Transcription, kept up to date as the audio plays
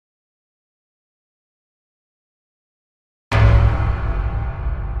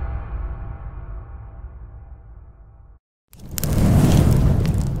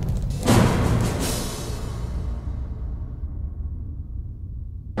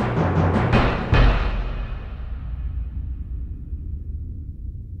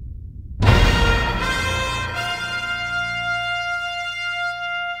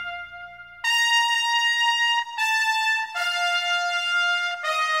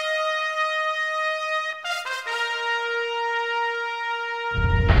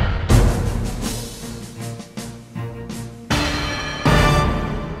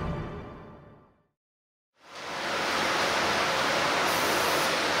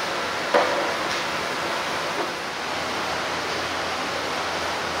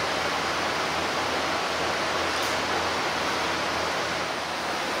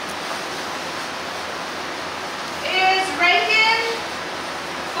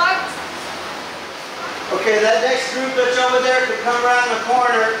Okay, that next group that's over there could come around the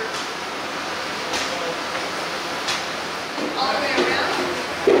corner. All the way around?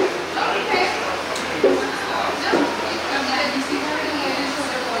 Okay.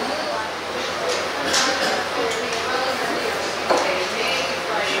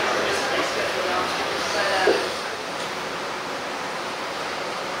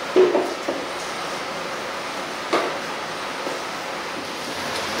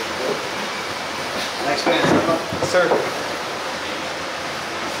 Next man, step up. Yes, sir.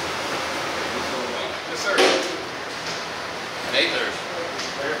 Yes, sir. Nathers.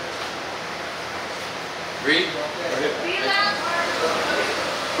 Reed.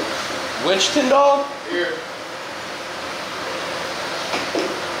 Winston dog. Here.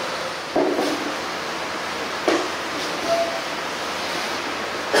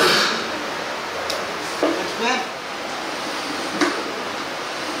 Next man.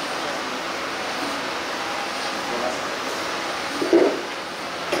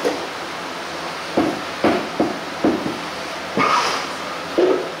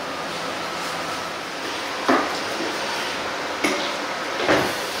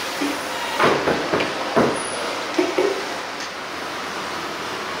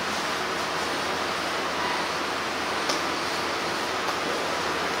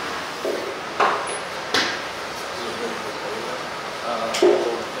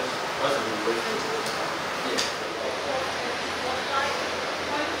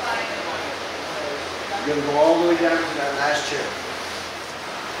 You're going to go all the way down to that last chair.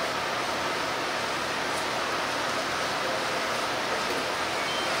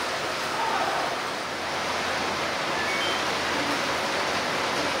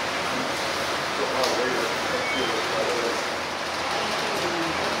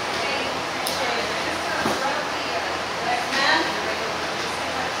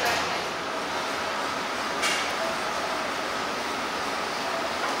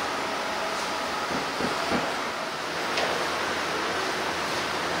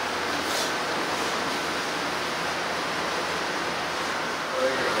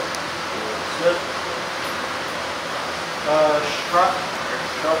 Struck.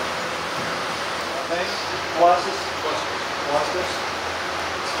 Thanks. Colossus.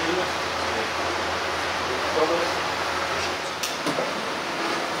 Steve.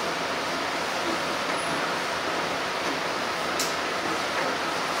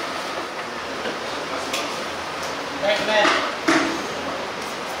 Next man.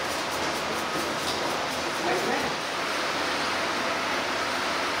 Next man.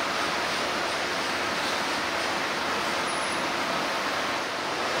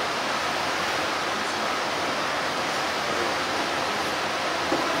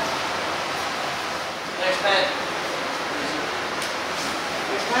 Next man.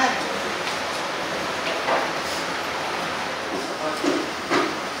 Next man.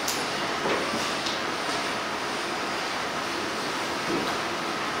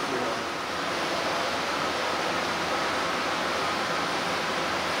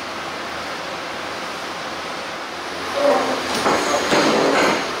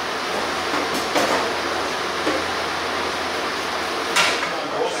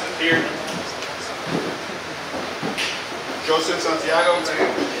 Here. Joseph Santiago.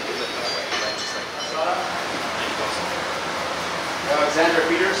 Alexander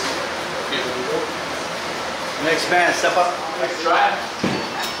Peters. Next man, step up. Next drive.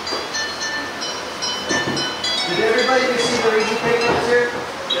 Did everybody receive their easy pickups here?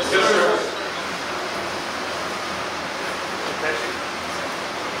 Yes, sir.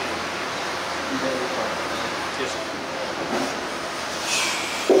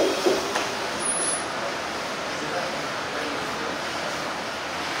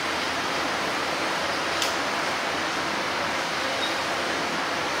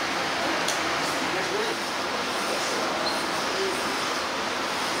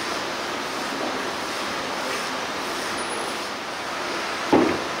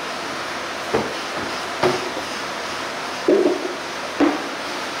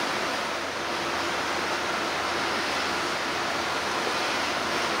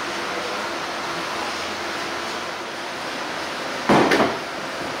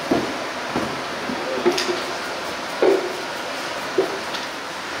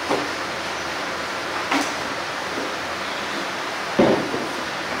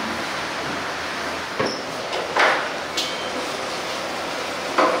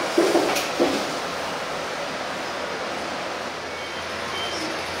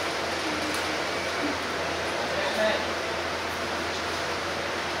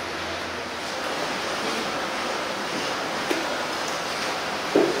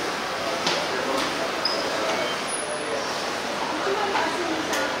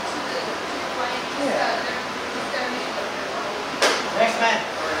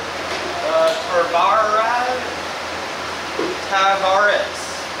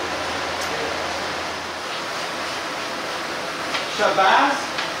 Shabazz.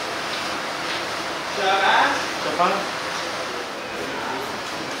 Shabazz. Shabazz.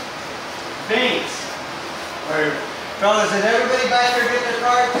 Bates. Or, fellas, did everybody back there get their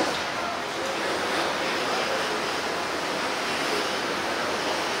cards?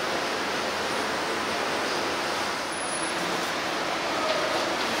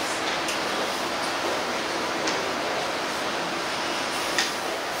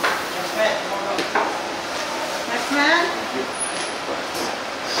 Next man.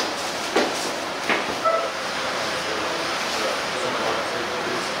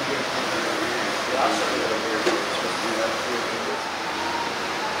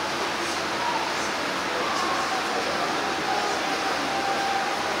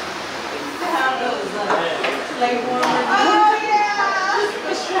 Leg warmer. Oh yeah.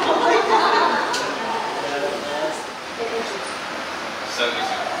 72.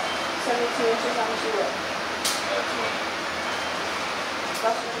 72 inches on the shoe.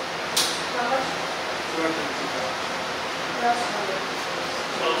 How much?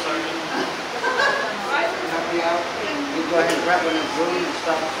 Help me out. You go ahead and grab one of the broom and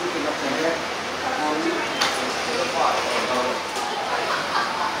stop sweeping up the hair. I'd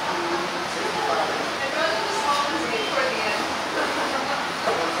rather the small ones be toward the end.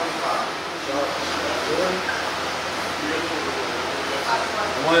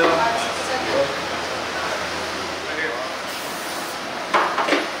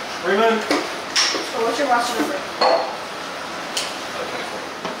 Freeman. So what's your watch number?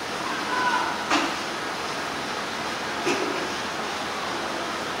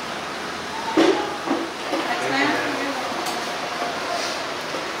 Next man.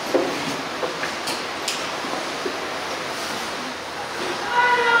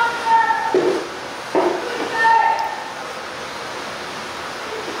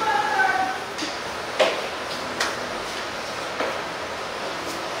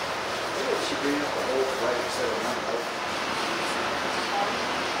 She bring up the whole flight instead of one boat.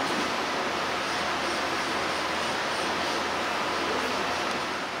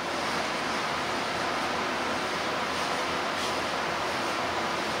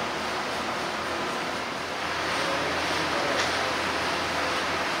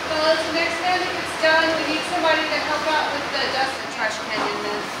 Well, it's the next man if it's done. We need somebody to help out with the dust and trash can in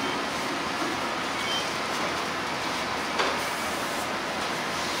this.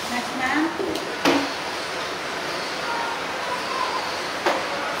 Next man.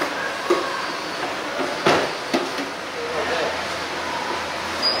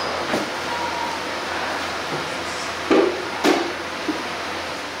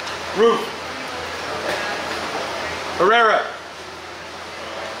 Roof. Herrera.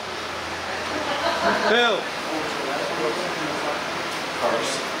 Hill.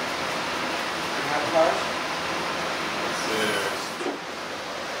 Cars. You have cars?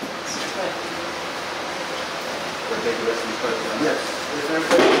 Take the rest of these cards down. Yes.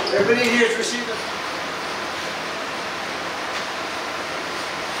 Everybody here is receiving.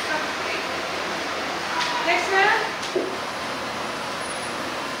 Next man.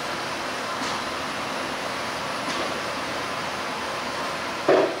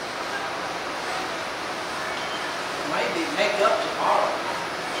 Maybe make up tomorrow.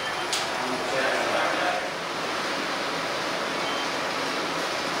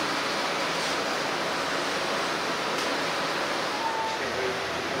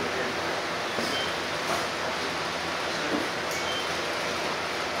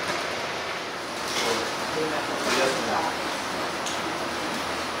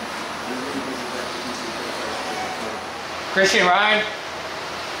 Christian Ryan.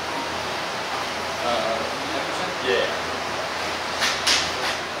 Yeah.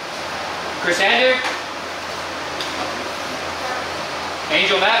 Chris Andrew.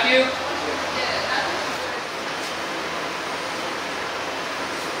 Angel Matthew.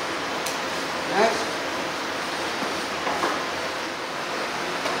 Next.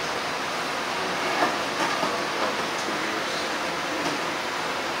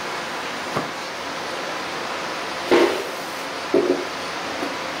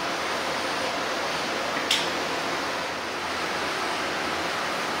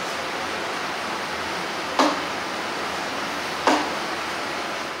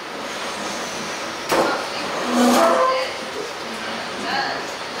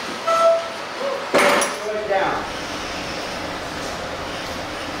 Slow it down.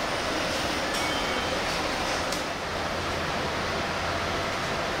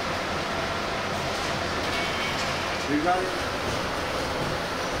 Rerun.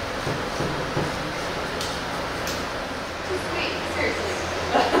 Too sweet, seriously.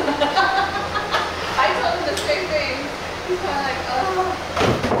 I told him the same thing. He's kind of like, oh.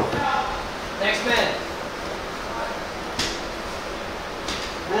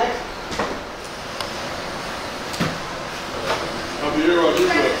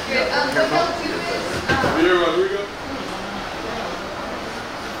 What they'll do is, Here, Rodrigo.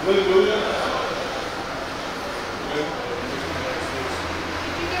 Hallelujah.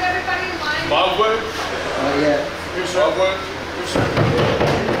 if you get everybody in line. My way. Yeah. Here's my way.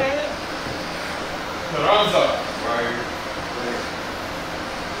 Carranza. Right.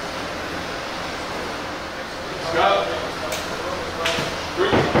 Scott.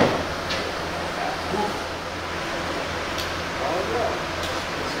 Three.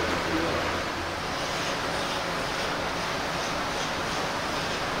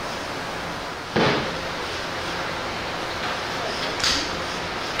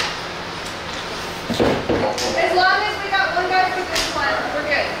 As long as we got one guy for this one, we're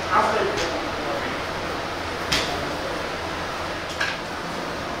good.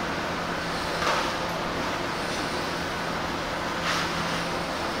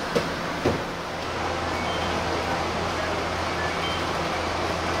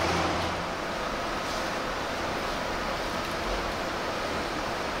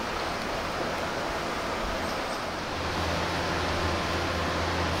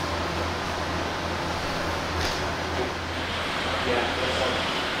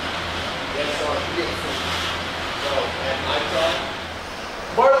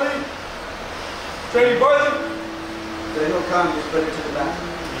 Barley. Training Barley. So he'll come, just put it to the back.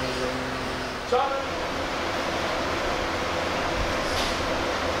 Chopper.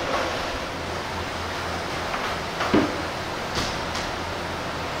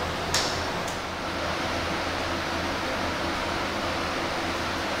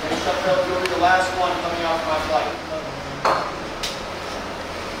 Next up, that will be the last one coming off my flight.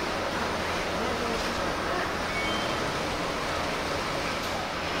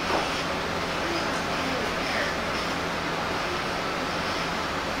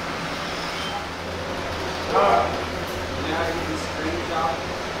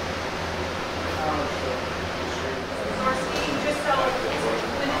 Just so,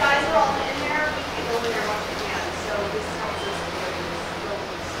 when the guys are all in there, we can go in there once again. So this helps us to get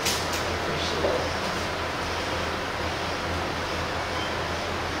this.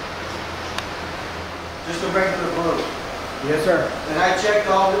 Just a regular blue. Yes, sir. And I checked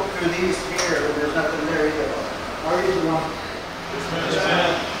all through these here, and there's nothing there either. Are you the one? Yes,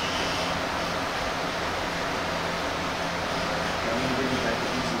 man.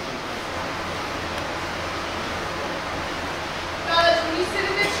 Fellas, when you sit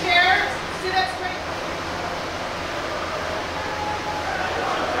in the chair, sit up straight.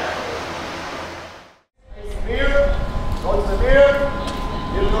 Mirror, go to the mirror,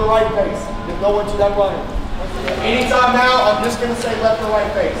 give it the right face. Give no one to that runner. Anytime now, I'm just going to say left or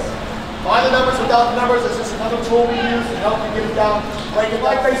right face. Find the numbers without the numbers. It's just another tool we use to help you get it down. Break it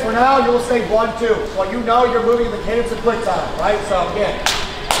right face for now, you will say 1, 2. So you know you're moving in the cadence of quick time, right? So again,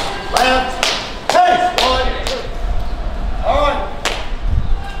 left, face, 1, 2. All right.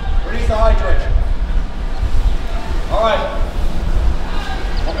 Release the hydration. All right.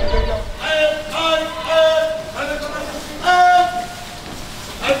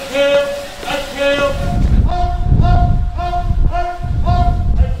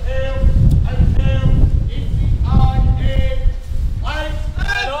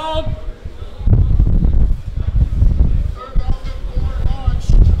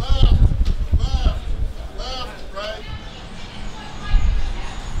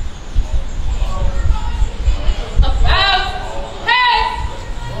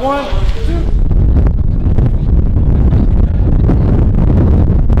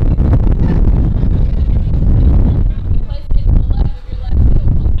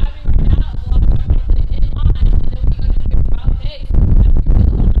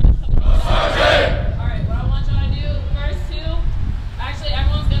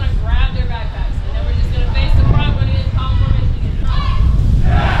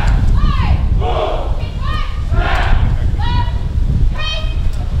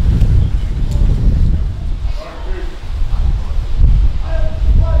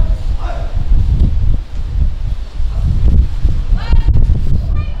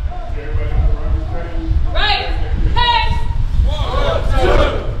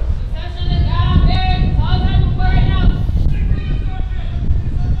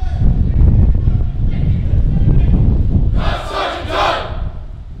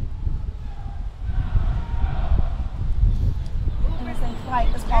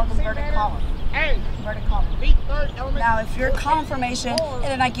 Now, if you're column formation, and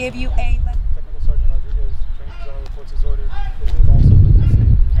then I give you a... Technical Sergeant Rodriguez, training designer reports his orders. This is also the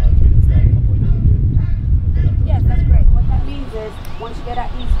same cadence that a couple of years did. Yes, that's great. What that means is, once you get at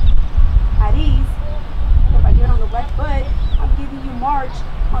ease, if I give it on the left foot, I'm giving you march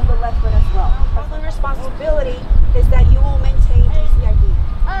on on the left foot as well. Our full responsibility is that you will maintain DCID.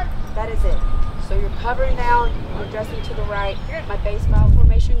 That is it. So you're covering down, you're adjusting to the right, my base valve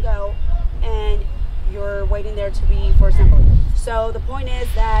formation go, and you're waiting there to be for assembly. So the point is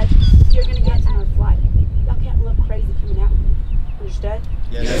that you're going to get on our flight. Y'all can't look crazy coming out. Understood?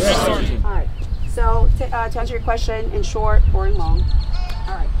 Yes, Sergeant. All right. So to answer your question in short or in long.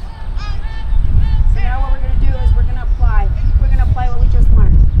 All right. So now what we're going to do is we're going to apply. We're going to apply what we just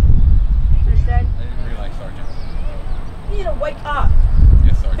learned. Understood? I didn't realize, Sergeant. You need to wake up.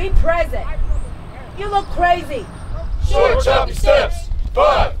 Yes, Sergeant. Be present. You look crazy. Short choppy steps.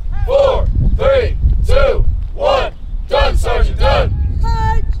 5, 4, 3, 2, 1. Done, Sergeant, done.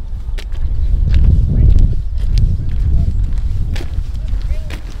 March.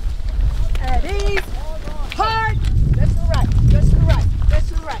 At ease. Hard. Just to the right. Just to the right. Just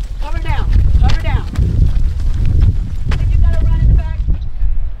to the right. Cover down. Cover down. Think you gotta run in the back?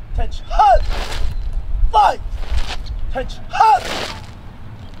 Tension. Hut. Fight. Tension. Hut.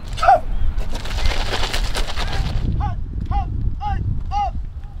 Cover. Hut. Hut. Hut. Up.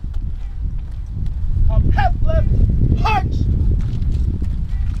 Up. Half left. Punch.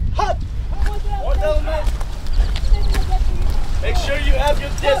 Hut. One element. Make sure you have your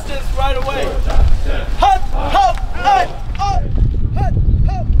distance right away. Hut. Hut. Hut. Up. Hut. Hut. Hut.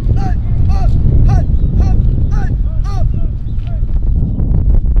 Up. Hut. Hut. Hut. Up.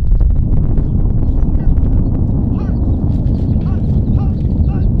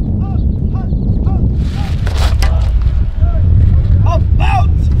 About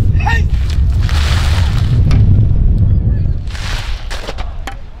haste.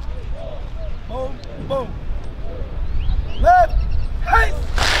 Boom, boom. Left, haste.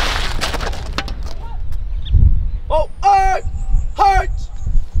 Oh, hard, hard.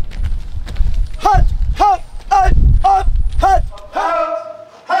 Hut, hut, hut, up, hut,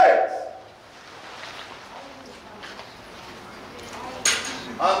 hut, haste.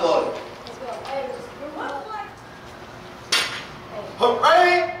 Unload.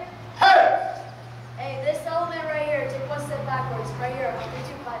 Hooray! Hey! Hey, this element right here, take one step backwards. Right here, 3,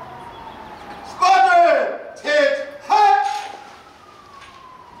 2, 5. Squadron! Tit! Hut!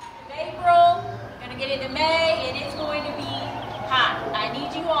 April, gonna get into May, and it's going to be hot. I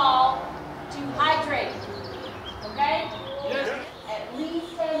need you all to hydrate, okay? Yes. At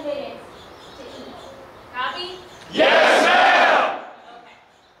least 10 minutes to eat. Copy? Yes, ma'am! Okay.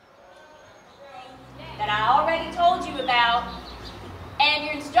 That I already told you about, and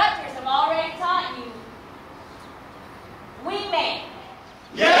your instructors have already taught you. Wingman.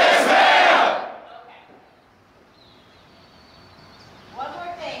 Yes, ma'am! Okay. One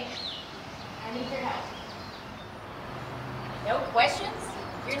more thing. I need your help. No questions?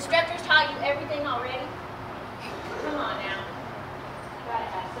 Your instructors taught you everything already? Come on now. Gotta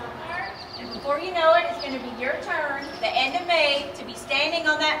have some heart. And before you know it, it's going to be your turn, the end of May, to be standing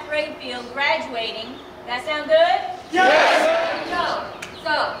on that parade field graduating. That sound good? Yes! There you go.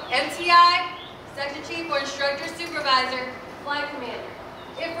 So, MTI, Sector Chief or Instructor Supervisor, Flight Commander.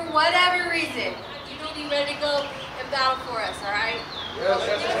 If for whatever reason you don't be ready to go and battle for us, all right? Yes.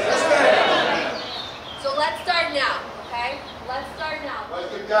 So let's start now, okay? Let's start now.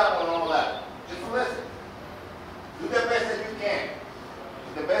 What's good job on all that? Just listen. Do the best that you can.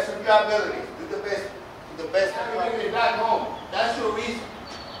 Do the best of your abilities. Do the best that you can back home. That's your reason.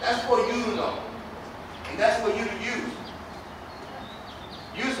 That's for you to know. And that's for you to use.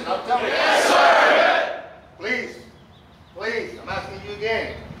 Use it, I'm telling you. Yes, sir! Please, please, I'm asking you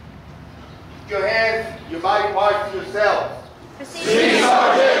again. Keep your hands, your body parts to yourselves. Proceed,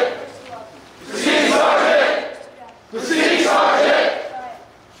 Sergeant! Proceed, Sergeant! Proceed, Sergeant!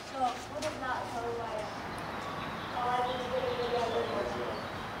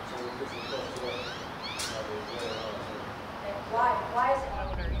 Why is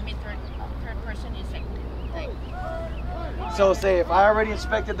it? You mean third person? You say So say if I already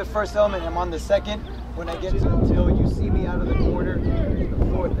inspected the first element, I'm on the second. When I get to until you see me out of the corner, it's the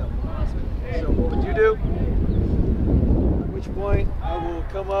fourth element. So what would you do? At which point I will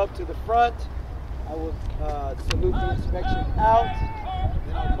come up to the front. I will salute the inspection out.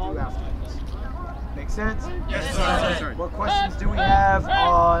 Then I'll call out. Make sense? Yes, sir. What questions do we have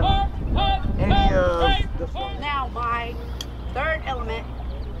on any of the? Now my third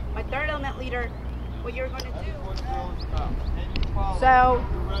element leader, what you're going to do. So,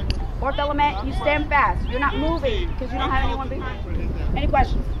 fourth element, you stand fast. You're not moving because you don't have anyone behind you. Any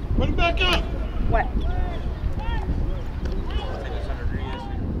questions? Put it back up! What?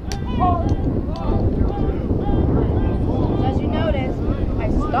 As you notice, I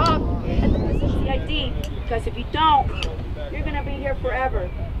stopped at the position ID because if you don't, you're going to be here forever.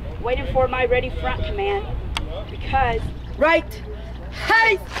 waiting for my ready front command, because right,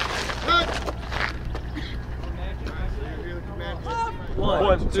 hey!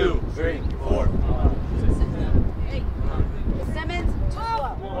 1, 2, 3, 4. Simmons, too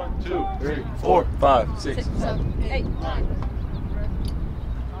slow. 1, 2, 3, 4, 5, 6, 7, 8, 9.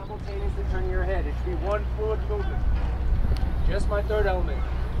 Simultaneously turning your head. It should be one fluid movement. Just my third element.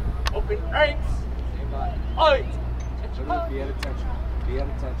 Open ranks. Stand by. Height. Be at attention. Be at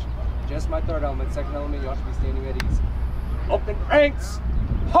attention. Just my third element. Second element, you all should be standing at ease. Open ranks.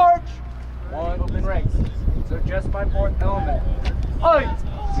 March. One. Open ranks. So just my fourth element. Height.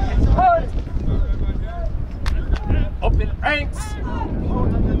 Height. Open ranks.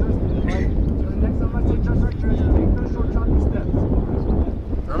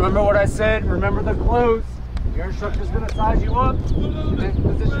 Remember what I said. Remember the clues. Your instructor's going to size you up and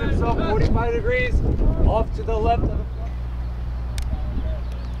position himself 45 degrees off to the left of the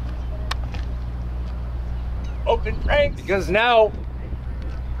open ranks. Because now,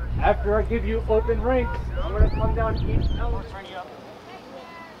 after I give you open ranks, I'm going to come down each element. Turn you up.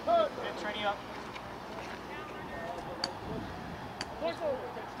 Turn you up.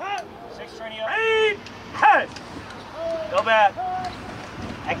 6 turn you up. Head. Go back.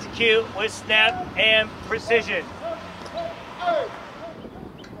 Execute with snap and precision.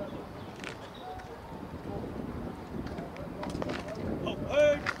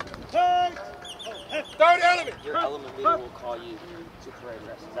 Third element. Your element leader will call you to parade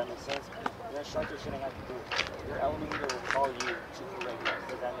rest. Does that make sense? Your instructor shouldn't have to do it. Your element leader will call you to parade rest.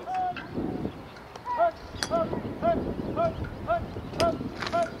 Does that make sense?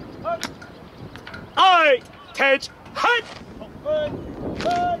 I catch height.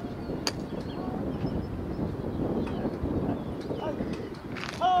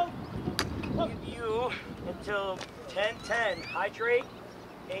 Give you until 10:10. Hydrate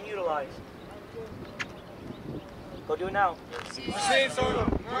and utilize. Go do it now. Proceed, Sergeant.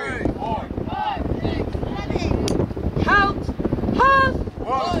 3, 4, 5, 6, 7, 8. Count. Halt.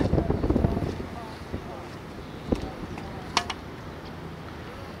 1.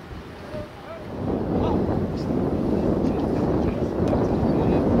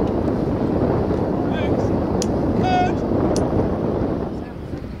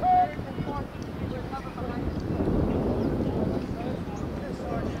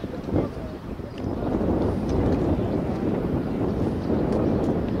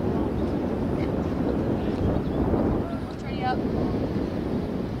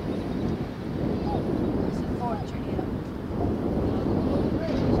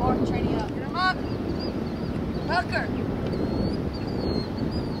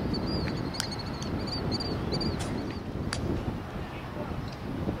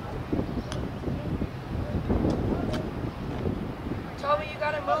 Toby, you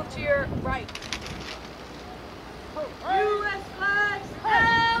gotta move to your right. U.S. flags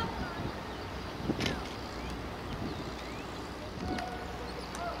out!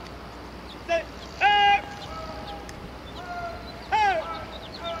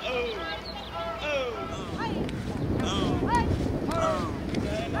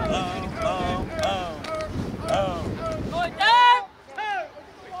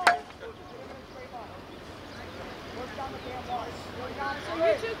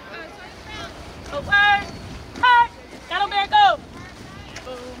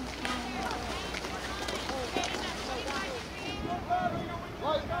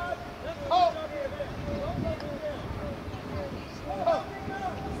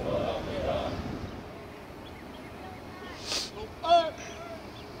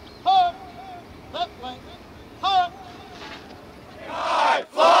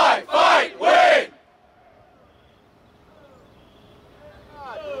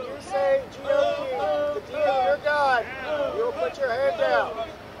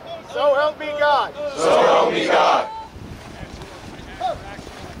 So help me God. So help me God.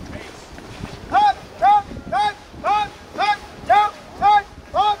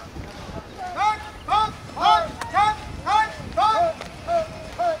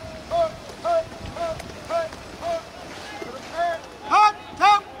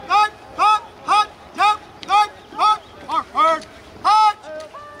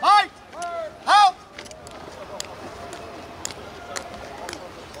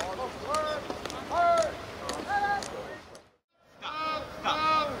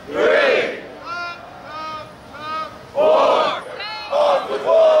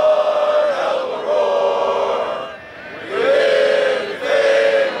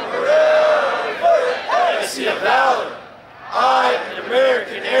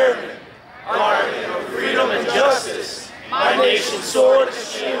 Sword and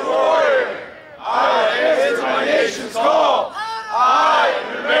shield.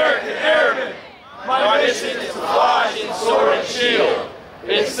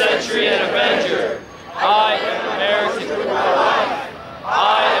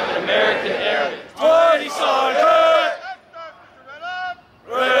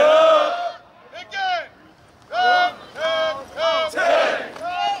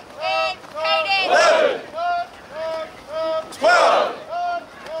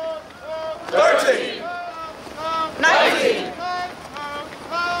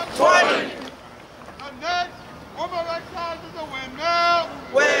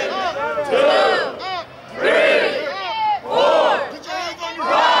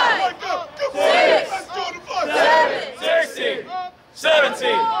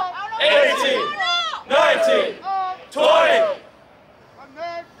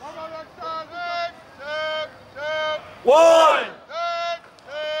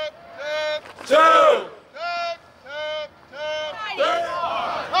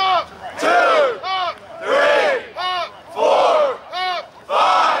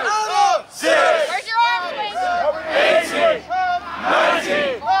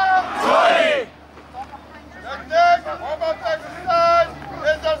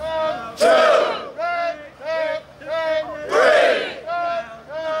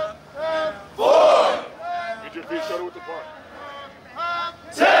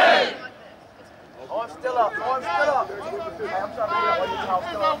 up. No one stood up. Hey, I'm trying to get up on your house.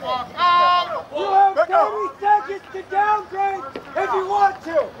 You have 30 seconds to downgrade if you want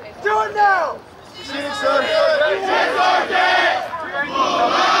to. Do it now. Proceeding, sir.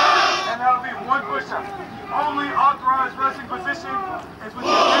 And that'll be one push-up. Only authorized resting position is with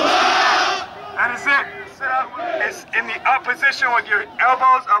your legs. That is it. Sit up. It's in the up position with your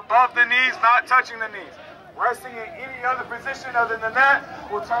elbows above the knees, not touching the knees. Resting in any other position other than that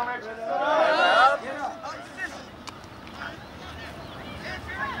will terminate your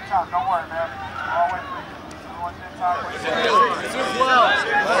Don't worry, man. I'll wait for you.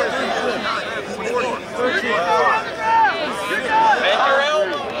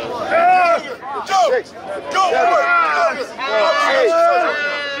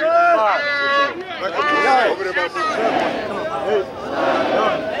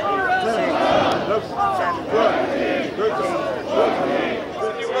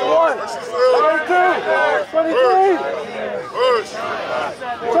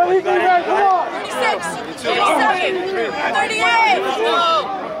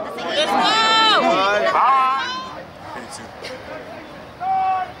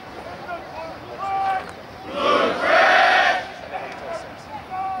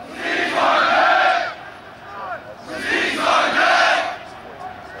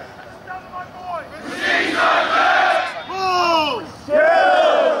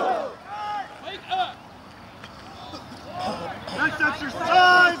 Next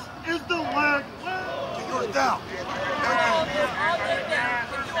exercise is the leg. Keep it down.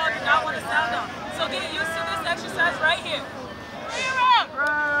 So get used to this exercise right here.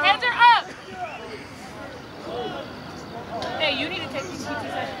 Hands are up. Hey, you need to take these PT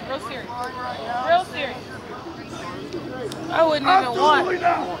sessions real serious. Real serious. I wouldn't even want to split it.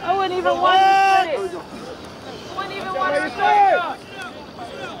 Wouldn't even want to split it.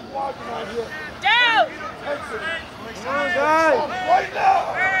 Down. Come on, guys. Right now.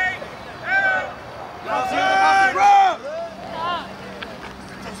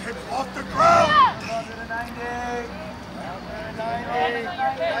 Those hips off the ground. Under the 90.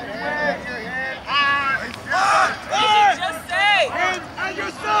 Just say. Hands at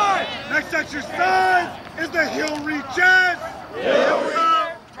your side. Next exercise is the heel reaches. Heel reach.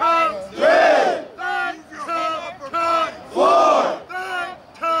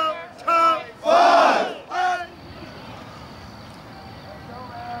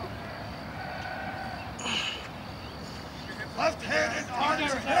 Left hand is on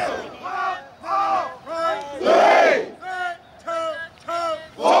your hip. 3, 2,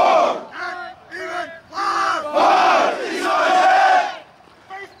 4. Even 5. Sitting on head.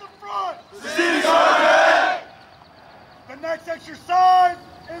 Face the front. Sitting on head. The next exercise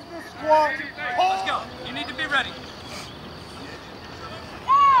is the squat. Let's go. You need to be ready.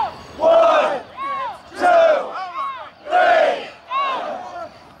 1, 2, 3.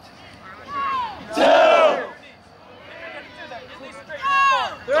 2.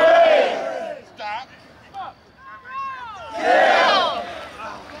 3. Stop. Kill.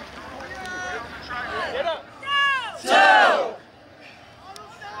 Get up. 2.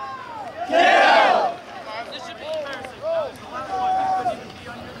 Kill. This should be embarrassing.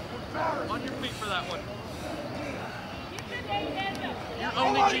 On your feet for that one. You're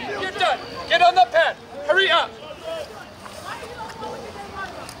only cheating. You're done. Get on the pad. Hurry up.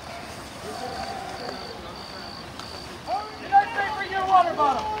 Did I say bring your water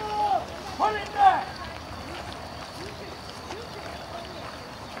bottle? Put it back.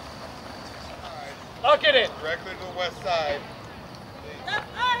 Lock it in. Directly to the west side. The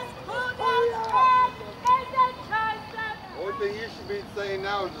only thing you should be saying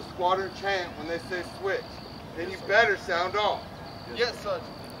now is a squatter chant when they say switch. Then you better sound off. Yes, Sergeant.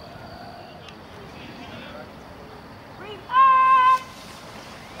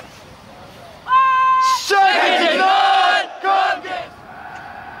 Second none, come get.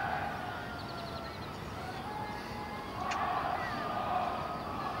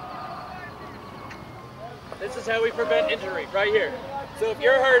 This is how we prevent injury, right here. So if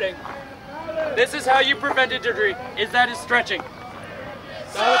you're hurting, this is how you prevent injury, is that is stretching.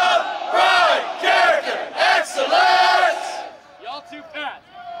 Pride, character, excellence! Y'all too fast.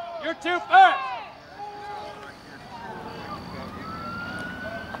 You're too fast.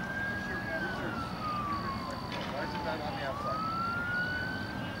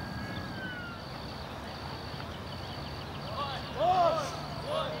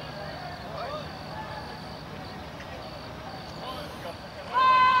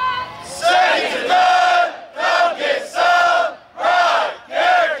 Second to none, come get some pride,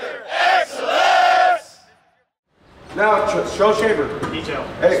 character, excellence! Now, show chamber. Detail.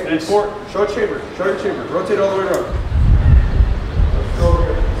 Hey, Okay, report. Show chamber. Show your chamber. Rotate all the way around. Let's go over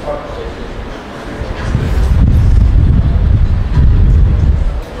here.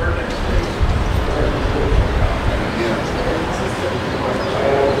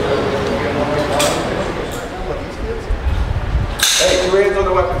 Hey, 2 hands on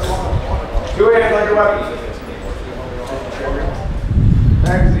the weapons. 2 hands on your weapons.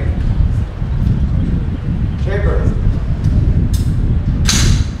 Magazine. Chamber.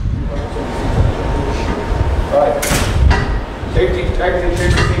 Alright. Safety, magazine,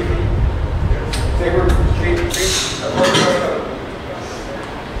 chamber, safety. Chamber, safety. That's what we're going.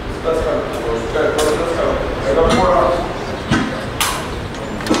 Let's go. Good, let's go. I got 4 arms.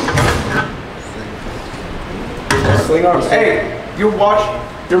 Sling arms. Hey, you watch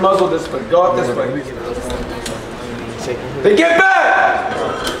your muzzle this way. Go out this way. They get back!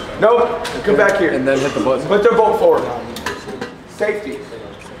 Nope. Come back here. And then hit the button. Put their bolt forward. Safety.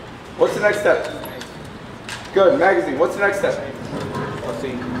 What's the next step? Good. Magazine. What's the next step? Let's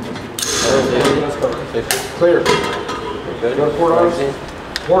see. Clear. Go to port arms.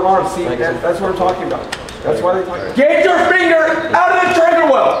 Port arms. See, that's what we're talking about. That's why they talk. Get your finger out of the trigger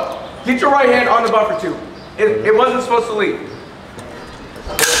well. Get your right hand on the buffer tube. It wasn't supposed to leave.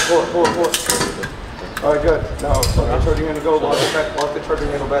 Forward. Alright, good. Now, let the charging handle go. Lock the charging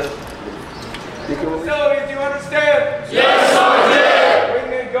handle back. You can release. Facilities, do you understand? Yes,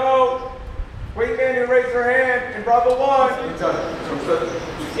 Sergeant! Wingman, go. Wingman, who raised their hand in Bravo 1.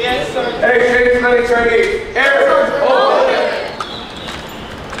 Yes, sir. Hey, James, Lenny, trainee. Airforce.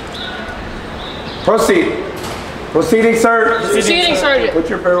 Proceed. Proceeding, sir. Proceeding, Sergeant. Put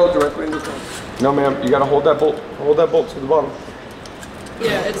your barrel directly in the front. No, ma'am. You gotta hold that bolt. Hold that bolt to the bottom.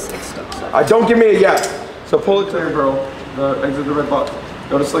 Yeah, it's stuck. Don't give me a yes. So pull it to your barrel. Exit the red box.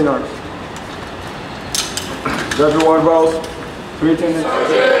 Go to sling arms. Judge reward wells. 3 attendants.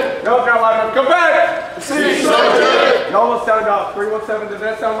 No, not loud enough. Come back! Proceeding, Sergeant! You almost sounded out. 317. Does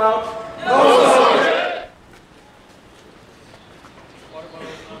that sound loud? No, Sergeant!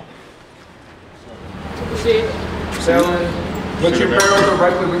 Proceed. Put your barrel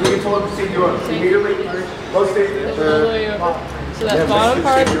directly. When you get told to proceed, you want immediately rotate it. All the way over. So that bottom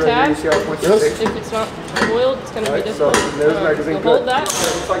part of the tab, if it's not oiled, it's going to be difficult. So there's magazine. So hold that.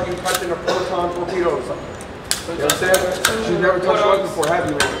 It's like you touching a proton torpedo or something. You understand? She's never touched one before, have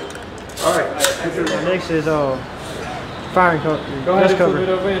you? Alright. Next is firing cover. Go ahead and flip it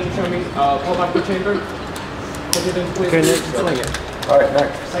over and show me. Pull back the chamber. Put it in place. Okay, next. Sling it. Alright,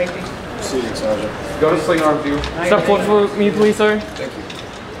 next. Safety. Proceeding, Sergeant. Go to sling arm view. Step forward for me, please, sir. Thank you.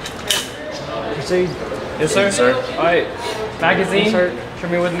 Proceed. Yes, sir. Alright. Magazine. Show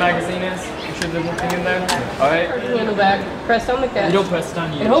me where the magazine is. You should have everything in there. Alright. Handle back. Press down the catch. You don't press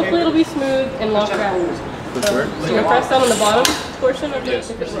down. And hopefully it'll be smooth and locked out. So you're going to press down on the bottom portion of it.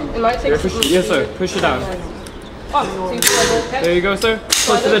 It might take some. Yes, sir. Push it down. Oh, so you pull the There you go, sir.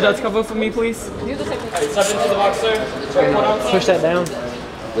 Close to the dust cover for me, please. Do the second. Step into the box, sir. Push that down.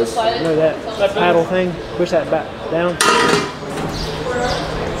 Slide it. No, that paddle thing. Push that back down.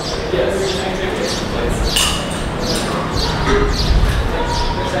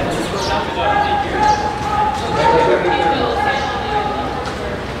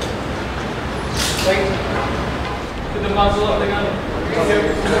 Put the muzzle of the gun.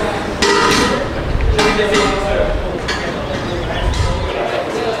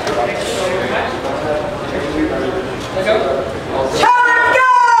 Let's go.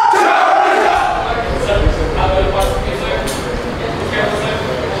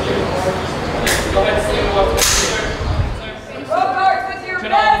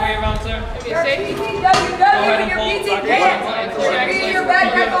 Turn all the way around, sir. Your PTW, your PT pants, your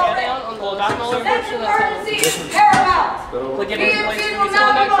backpack all down. That's emergency paramount. BMT will not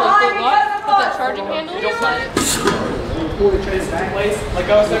be behind because of Put that us. charging handle. Slide it. Pull the trays into place. Let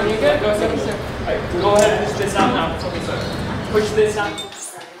go, sir. You good? Go, sir. Alright, go ahead and push this out now for me, sir. Push this out.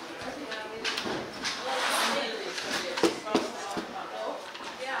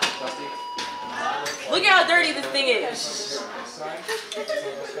 Look at how dirty this thing is. Show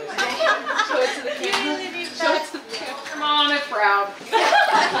it to the camera. Show it to the camera. Come on, I'm proud.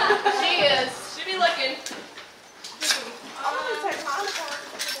 She is. She be looking.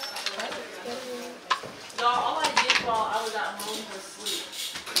 No, all I did while I was at home was sleep.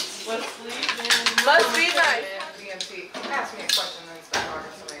 Was sleep? Must be nice. BMT. Ask me a question and start talking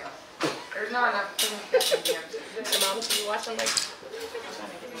to somebody else. There's not enough communication in BMT. You watch them like.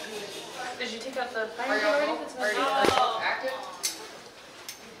 Did you take out the fire Are you already? active?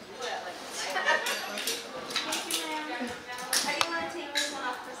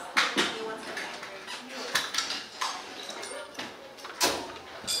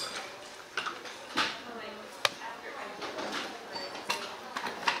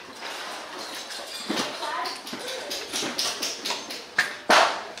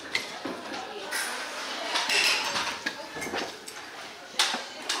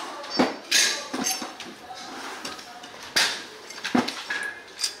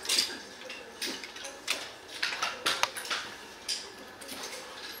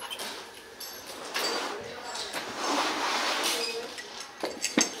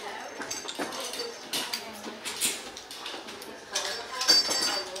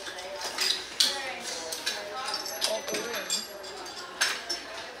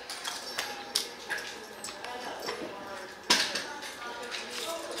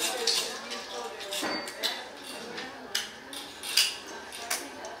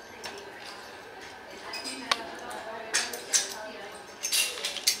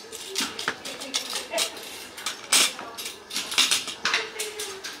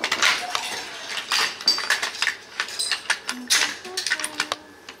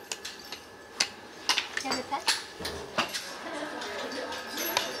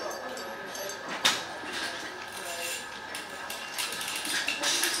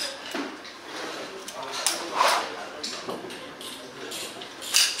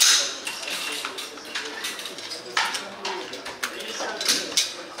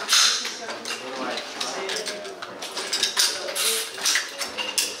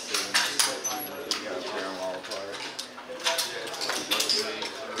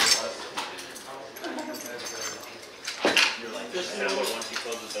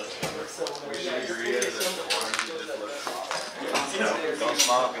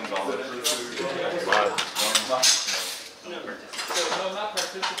 Falcons all this. No, not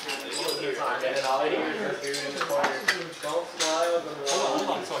participating. Don't smile. Hold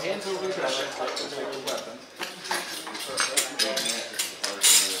on. So hands over the weapon.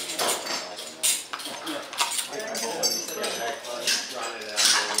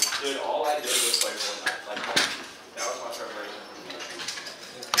 Dude, all I did was play Fortnite. Like, that was my preparation.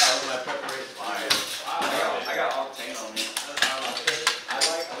 That was my preparation. I got Octane on me. I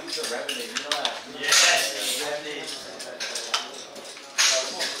use the Revenant, you know that? Yes! Revenant.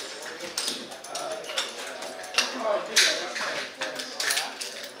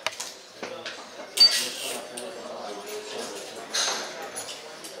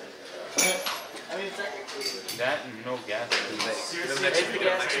 That and no gas. No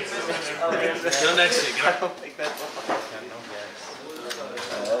next shit. I don't think that's all. Yeah, no gas.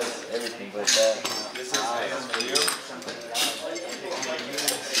 That's everything but that. This is hands for you.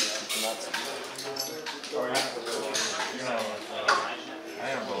 I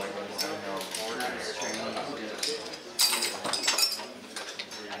am going with this.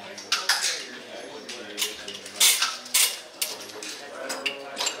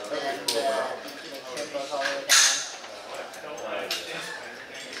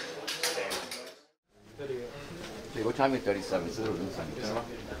 Hey, what time is 37? It's a little loose on you.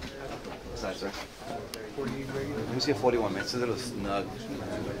 What's that, sir? 40. Let me see a 41, man. It's a little snug.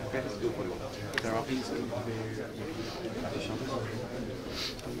 Okay, let's do a 41. Turn around, please.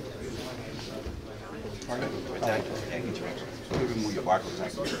 Tag. Maybe remove your barcode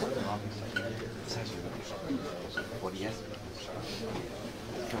tag. 40, yes?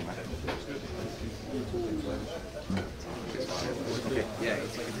 Come on. Okay, yeah,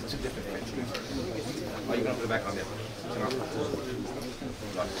 it's like it's two different things. Oh, you're gonna put it back on there.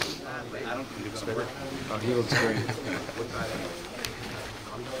 I don't think it's gonna work. Oh, he looks great.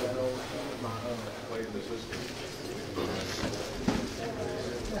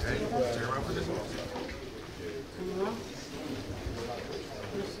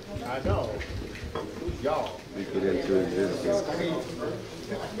 I know. Y'all. We get into existence.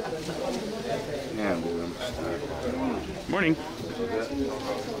 Yeah, dude. Morning.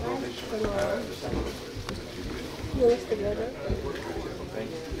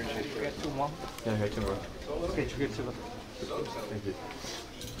 Two more? Yeah, I got 2 more. Okay, you get 2 more. Thank you.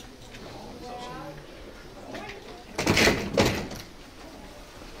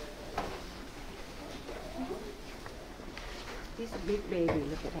 He's a big baby.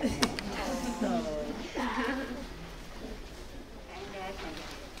 Look at him.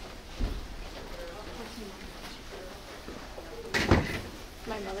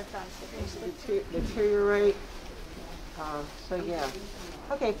 My mother found it. Deteriorate. So yeah.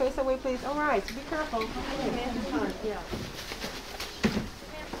 Okay, face away, please. All right, so be careful. Yeah.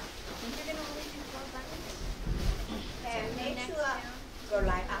 And make sure go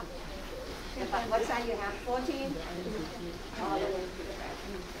line up. What size you have? 14? All the way to the back.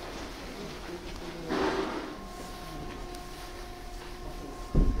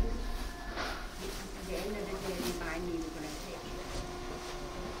 At the end of the day, remind me we're going to take it.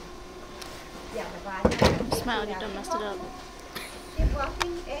 Yeah, the body. Smile, you done messed it up. Keep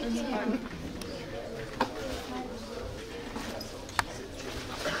walking, 18.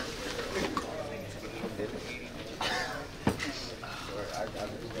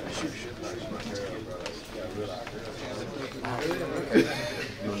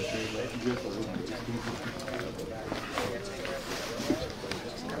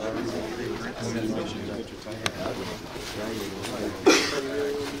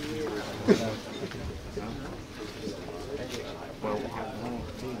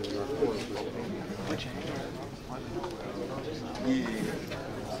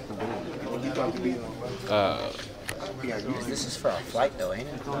 This is for a flight though, ain't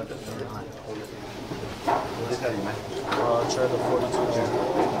it? Trailer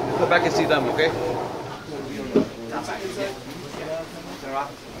 42. Go back and see them, okay?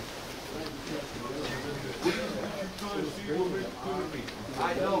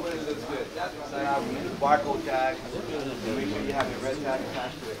 I know, but it looks good. That's why I have the barcode tag. Make sure you have your red tag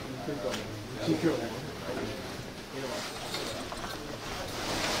attached to it.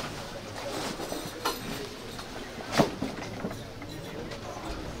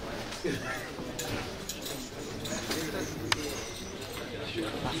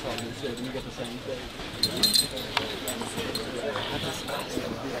 You get the same thing.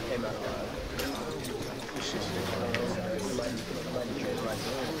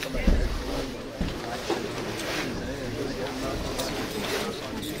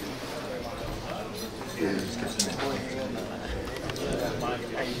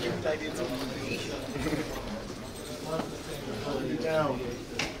 Down.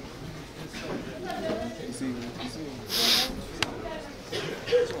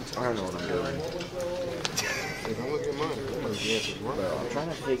 I don't know what I'm doing. If I'm looking at mine, I'm trying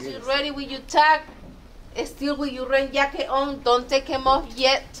to figure. You ready with your tag? Still with your rain jacket on. Don't take him off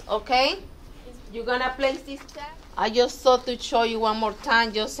yet, okay? You're gonna place this tag. I just thought to show you one more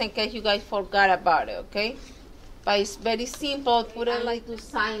time, just in case you guys forgot about it, okay? But it's very simple. Put it like to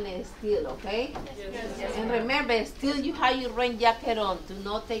sign it still, okay? Yes. And remember, still you have your rain jacket on. Do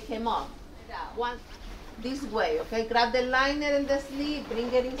not take him off. One, this way, okay? Grab the liner and the sleeve,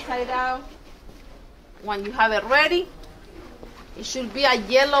 bring it inside out. When you have it ready, it should be a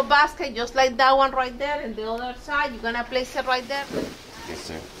yellow basket, just like that one right there. And the other side, you're gonna place it right there. Yes,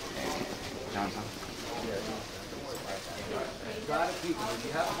 sir. Johnson. Try to keep it. If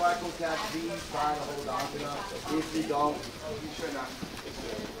you have a barcode catch, please try to hold on to them. If you don't, you should not.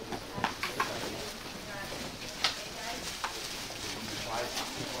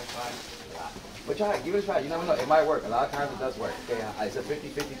 But try it. Give it a try. You never know. It might work. A lot of times it does work. Okay, it's a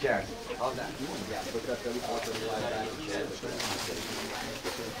 50-50 chance. How's that? Yeah, put that 34, 35 back.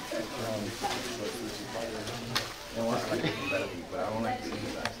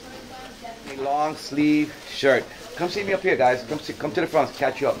 Long sleeve shirt. Come see me up here, guys. Come to the front.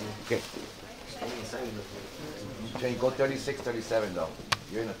 Catch you up. Okay. Okay, go 36, 37 though.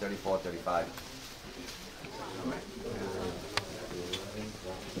 You're in a 34, 35.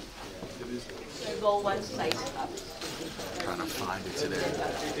 Go one size up. Trying to find it today.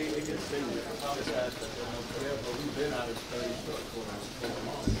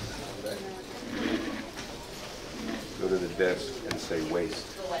 Go to the desk and say waist.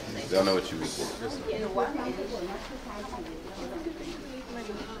 They'll know what you equal.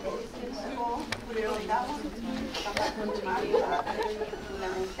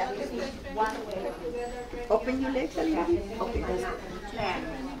 Open your legs a little bit. Okay,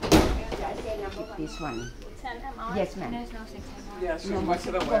 This one. 10 ml? Yes, ma'am. There's no 6 ml. Yes, no, for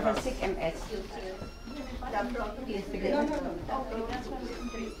 6 ms.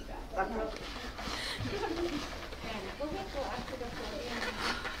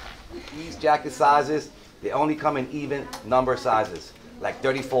 These jacket sizes, they only come in even number sizes, like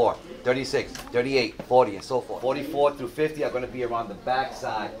 34, 36, 38, 40, and so forth. 44 through 50 are going to be around the back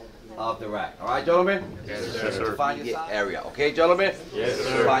side of the rack. All right, gentlemen? Yes, sir. Find your area, okay, gentlemen? Yes,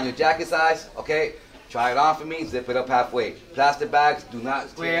 sir. Find your jacket size, okay? Try it on for me, zip it up halfway. Plastic bags, do not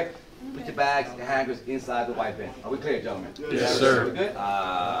square. Put your bags and hangers inside the white bin. Are we clear, gentlemen? Yes, sir. We good?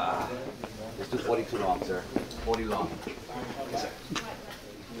 Let's do 42 long, sir. 40 long. Yes, sir.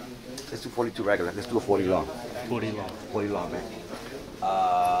 Let's do 42 regular. Let's do a 40 long. 40 long. 40 long, man.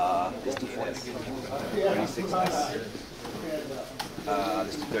 Let's do 40. 36S.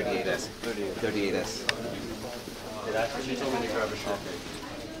 Let's do 38S. 38S. She told me to grab a shirt.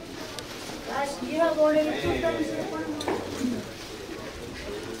 You have already put them.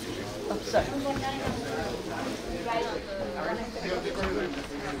 Oh, sorry.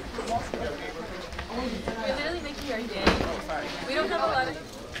 You're literally making our day. Oh, sorry. We don't have a lot of...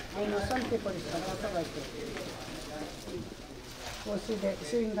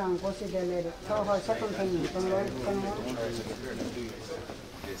 Sitting down, go sit there later. Tell her second thing.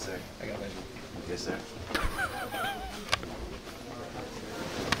 Yes, sir. I got it. Yes, sir.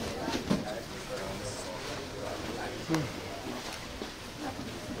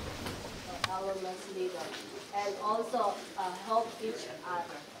 Our leader. And also help each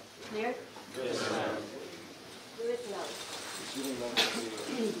other. Clear? Yes, ma'am. Do it now.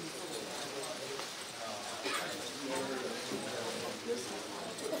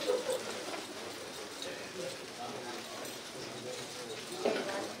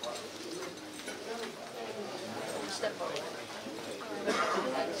 Step forward.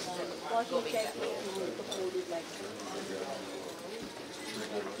 Go check it.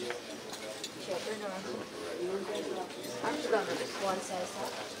 One size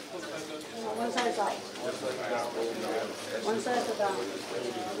up. One side up. One side down.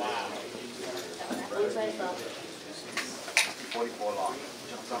 One side up. 44 long.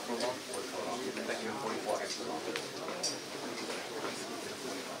 Jumps up for long. 44 long. Thank you. 44 extra long.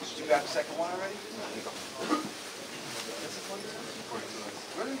 Did you grab the second one already? Here you go.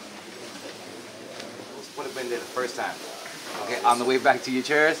 Really? Let's put them in there the first time. Okay, on the way back to your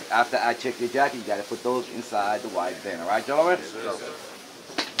chairs, after I check your jacket, you gotta put those inside the white bin. All right, gentlemen? Yes, sir.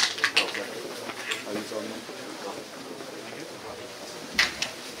 Are you telling me?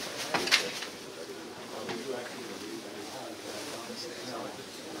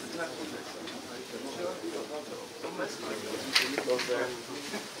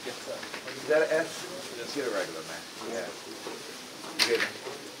 Is that an S? Just get a regular, man. Yeah. You good?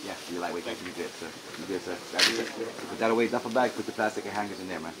 Yeah, you're lightweight. You good, sir. You good, sir. Put that away, duffel bag. Put the plastic and hangers in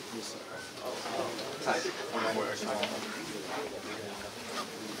there, man. Tight.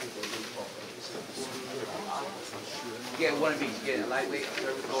 Get one of these. Get a lightweight,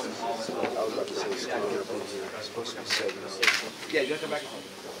 service load, and all. I was about to say, it's supposed to be 7. Yeah, you gotta come back.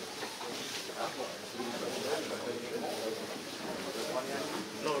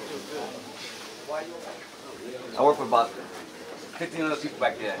 I work with about 15 other people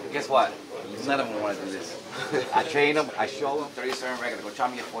back there. Guess what? None of them want to do this. I train them, I show them 37 regular. Go try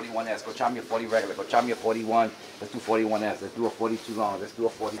me a 41S. Go try me a 40 regular. Go try me a 41. Let's do 41S. Let's do a 42 long. Let's do a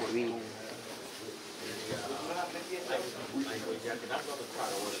 43.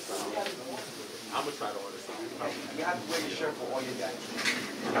 I'm gonna try to order something. You have to wear your shirt for all your guys.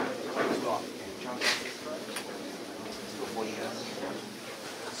 Let's do a 40S.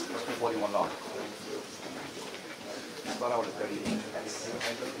 Let's do 41 long. Start out with a 38S.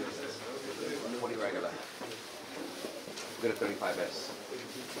 40 regular. Get a 35S.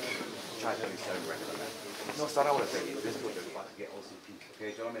 Try 37 regular, man. No, start out with a 38. Let's do a 35 to get OCP.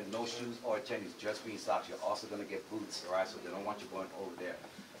 Okay, gentlemen, no shoes or tennies, just green socks. You're also going to get boots, all right? So they don't want you going over there.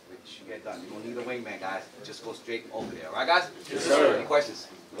 Which you get done. You don't need a wingman, guys. Just go straight over there, all right, guys? Yes, sir. Any questions?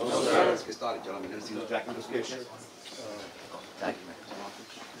 No, sir. Let's get started, gentlemen. Let me see the tracking description. Thank you, man.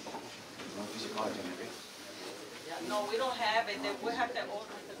 No, we don't have it. Then we'll have to order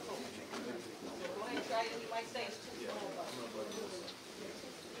the cook. So go ahead and try it. You might say it's too small.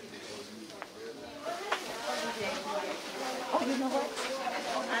 Oh, you know what?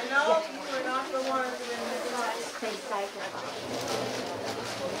 I know you were not the one in the class. Please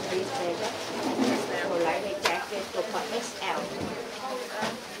say that. For lightweight jacket, for XL.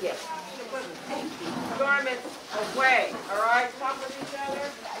 Yes. Garments away, all right? Talk with each other,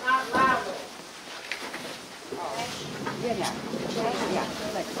 not loudly. Yeah.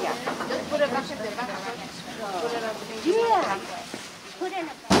 Just put it back in the back. Put it up. Yeah. Put in a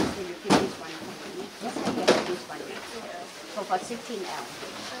basket. You keep this one. Yes, I get this one. So for 16 ounce.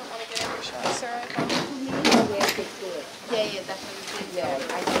 Yes, it's good. Yeah, that's what it is. Yeah,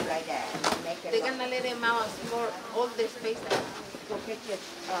 I do like that. Make it They're gonna let them out more all the space. Go get your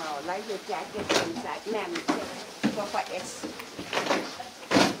lightweight jacket inside. Ma'am, go for S.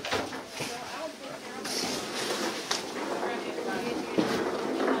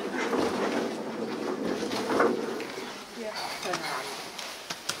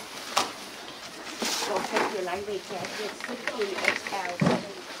 Go take your lightweight jacket, 16 XL.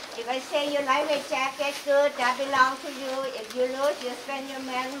 If I say your lightweight jacket good, that belongs to you. If you lose, you spend your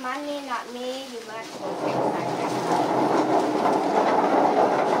money, not me. You must go take that.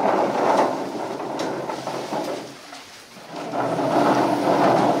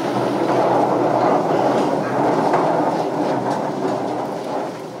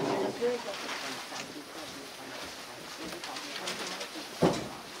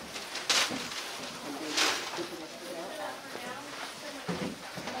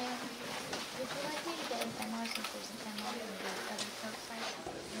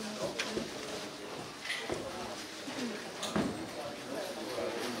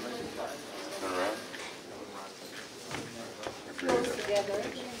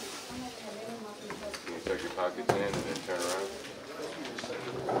 Tuck your pockets in and then turn around.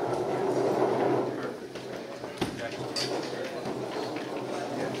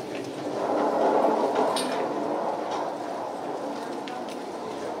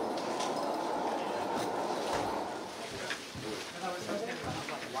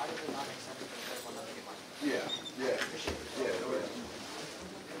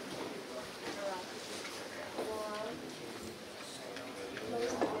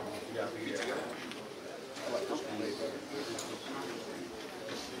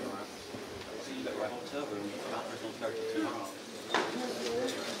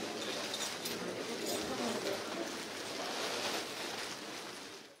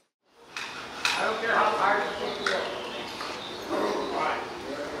 I don't care how tired you think you are.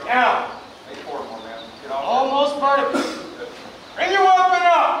 Now, almost vertical. Bring your weapon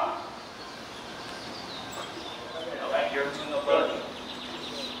up.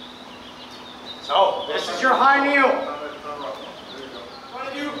 So, this is your high kneel. One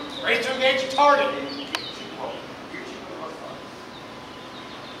of you, ready to engage your target.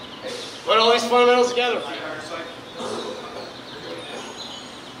 Put all these fundamentals together.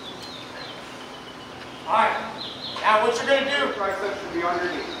 Alright, now what you're going to do, Tricep should be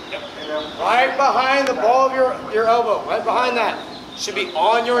underneath. yep. Right behind the ball of your elbow, right behind that, should be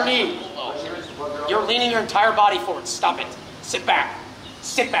on your knee. You're leaning your entire body forward. Stop it. Sit back.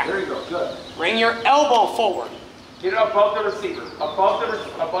 Sit back. There you go. Good. Bring your elbow forward. Get it above the receiver. Above the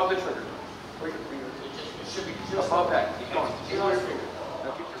trigger. It should be just above that. Keep going.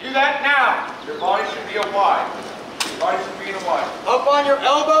 Do that now. Your body should be a Y. Your body should be in a Y. Up on your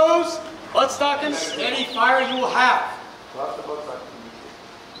elbows. Buttstock and steady fire you will have. That's the buttstock if you need to.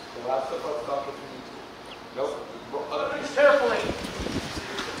 That's the buttstock if you need to. Nope. Carefully.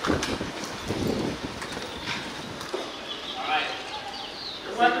 All right.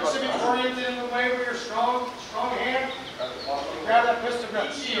 Your weapon should be oriented in the way where your strong hand. Grab that pistol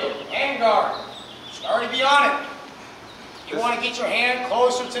grip. Shield. Hand guard. Should already be on it. You want to get your hand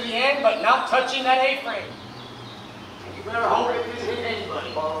closer to the end, but not touching that A-frame. You better hope it doesn't hit anybody.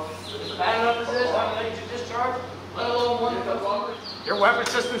 As bad enough as this, how many legs you discharge, let alone one that comes longer. Your weapon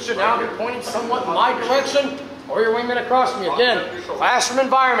system should now be pointing somewhat in my direction, or your wingman across me. Again, classroom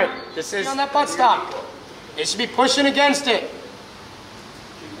environment. This is on that buttstock. It should be pushing against it.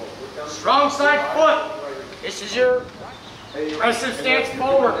 Strong side foot. This is your aggressive stance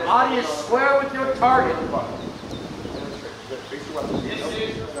forward. Body is square with your target.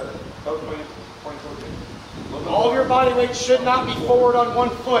 All of your body weight should not be forward on one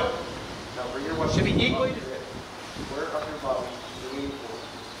foot. Should be equally. Square up your body. Lean forward.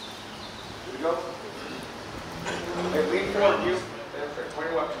 Here we go. Hey, lean forward. You. Point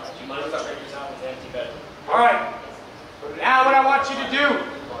your weapon. You might as well take this out with the empty bed. All right. Now what I want you to do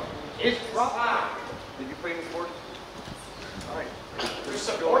is drop out. Did you play any sports? All right. Your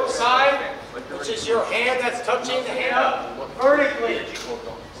support side, which is your hand that's touching the hand up vertically.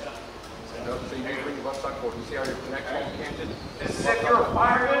 So you need to bring your buttstock forward. You see how you're connected? You can't just. This is if you're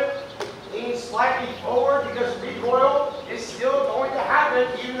firing, lean slightly forward because recoil is still going to happen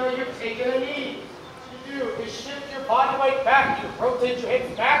even though you've taken a knee. What you do is shift your body weight back. You rotate your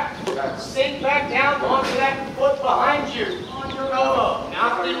hips back, sink back down onto that foot behind you, on your elbow,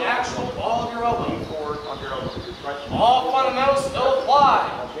 not the actual ball of your elbow. Forward on your elbow. All fundamentals still apply.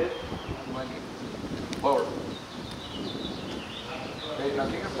 Lower. Okay, now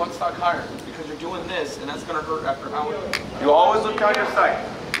get your buttstock higher because you're doing this and that's going to hurt after hours. You always look down your sight.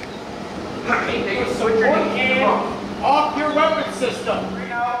 Switch your hand off your weapon system.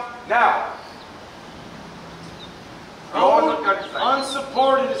 Now. You always look down your sight.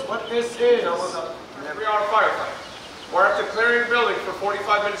 Unsupported is what this is. 3-hour firefight. We're after clearing your building for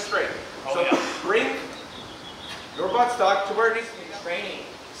 45 minutes straight. So bring your buttstock to where it needs to be. Training,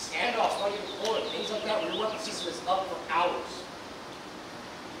 standoffs while you're deployed, things like that where your weapon system is up for hours.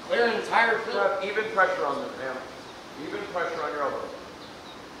 Clear an entire field. Even pressure on them, man. Even pressure on your elbow.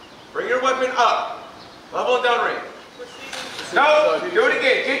 Bring your weapon up. Level and down range. No, do it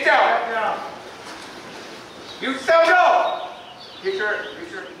again. Get down. You still go. Get your.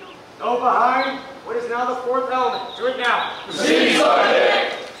 Go behind what is now the fourth element. Do it now. Okay,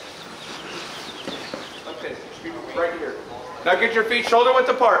 right here. Now get your feet shoulder width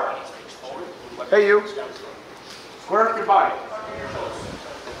apart. Hey, you. Square up your body.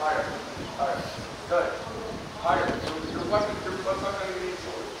 Higher. Higher. Good. Higher. Your weapon, your butt's not going to get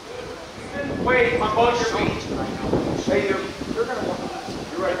shoulder. Weight on both your feet. Hey, you. You're going to work on this.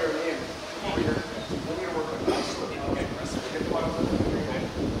 You're right here in the end. Come over here. We need to work on this. Get the bottom of the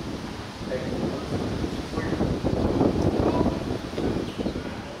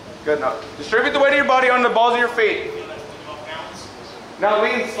Good enough. Distribute the weight of your body on the balls of your feet. Now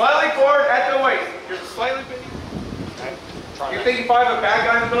lean slightly forward at the waist. You're slightly bending. You think if I have a bad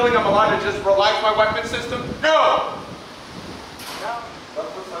guy in the building, I'm allowed to just relax my weapon system? No! Now, left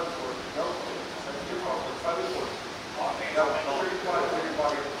foot slightly forward. No. Slightly forward.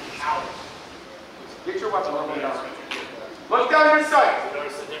 Get your weapon level down. Look down your sights.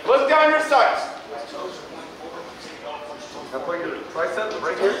 Look down your sights. Now put your tricep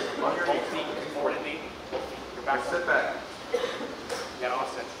right here on your knee. Your back, sit back.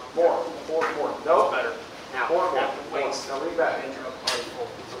 More. Forward. No. Better. Now. Forward. Now lean back.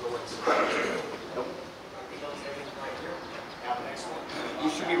 Nope. You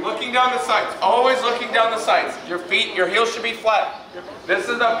should be looking down the sights. Always looking down the sights. Your feet, your heels should be flat. This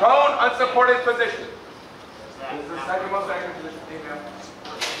is the prone, unsupported position. This is the second most active position.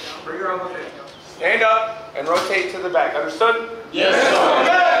 Bring your elbows in. Stand up and rotate to the back. Understood? Yes, sir.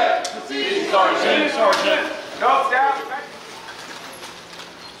 Okay. Sergeant. No, down.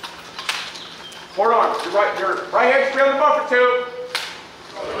 Forward arms. Your right hand should be on the buffer tube.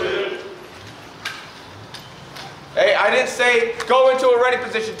 Hey, I didn't say go into a ready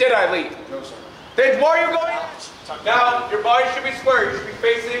position, did I, Lee? No, sir. Then why are you going? Now, your body should be square. You should be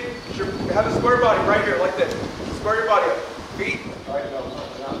facing, you should have a square body right here, like this. Square your body up. Feet. All right, no.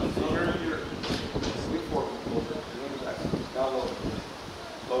 Now, here. Sleep forward. Now lower.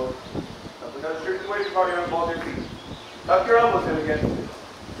 elbows. Now shoot the weight of your elbows on your feet. Tuck your elbows in again.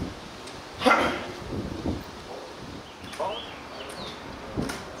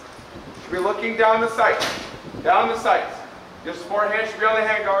 Should be looking down the sights. Down the sights. Your support hand should be on the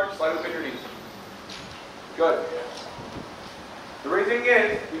hand guard. Slide up in your knees. Good. The reason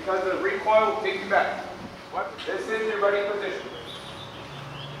is because the recoil will take you back. This is your ready position.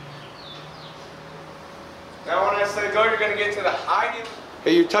 Now when I say go, you're going to get to the high knee.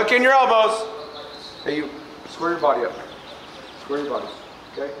 Hey, you tuck in your elbows. Hey, you square your body up. Square your body.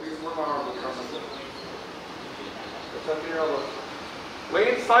 Okay? Please square my arms. Tuck in your elbows.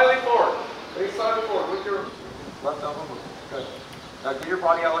 Lean slightly forward. Lean slightly forward with your left elbow. Good. Now get your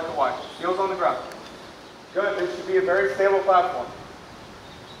body out like a Y. Heels on the ground. Good. This should be a very stable platform.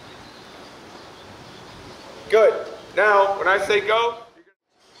 Good. Now, when I say go,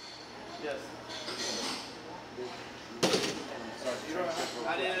 yes.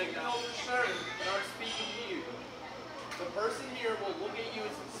 I didn't acknowledge for certain, but I'm speaking to you. The person here will look at you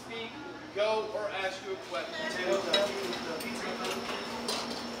and speak, go, or ask you a question.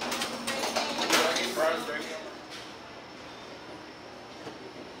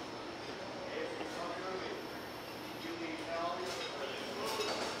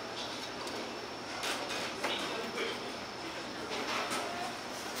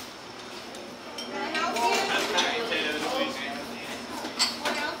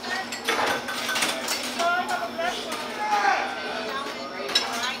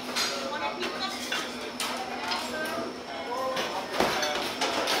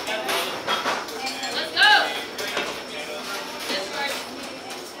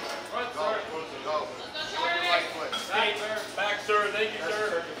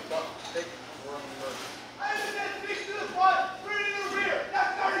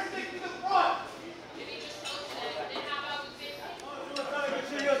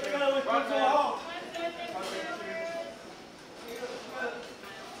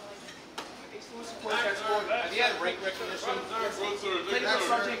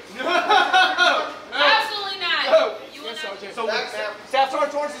 Staff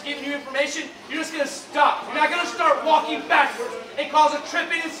Sergeant Torrance is giving you information. You're just going to stop. You're not going to start walking backwards and cause a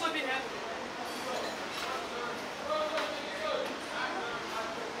tripping and slipping.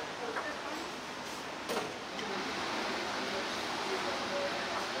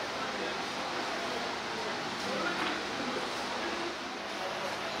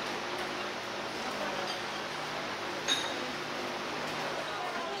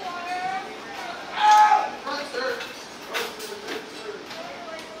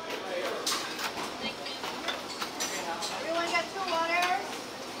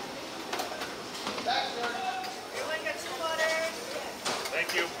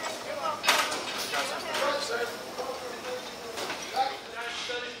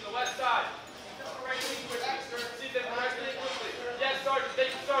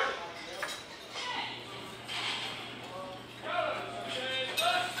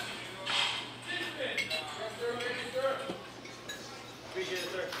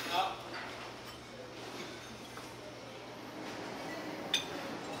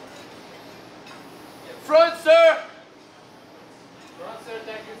 Front, sir! Front, sir,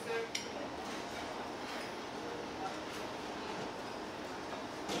 thank you, sir.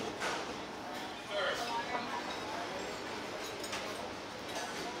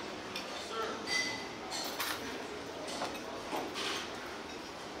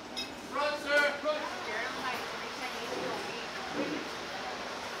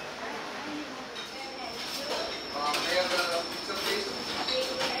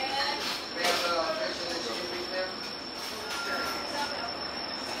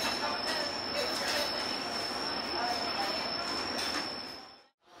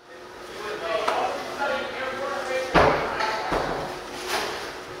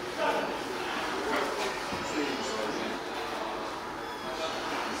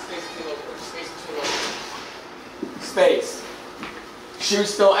 Space.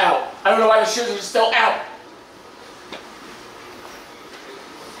 Shoes still out. I don't know why the shoes are still out.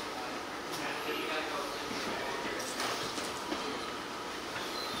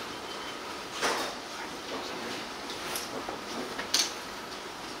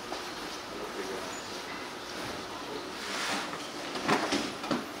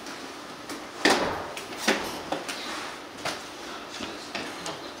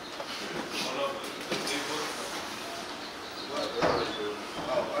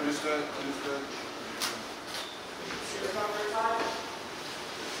 Understood, understood.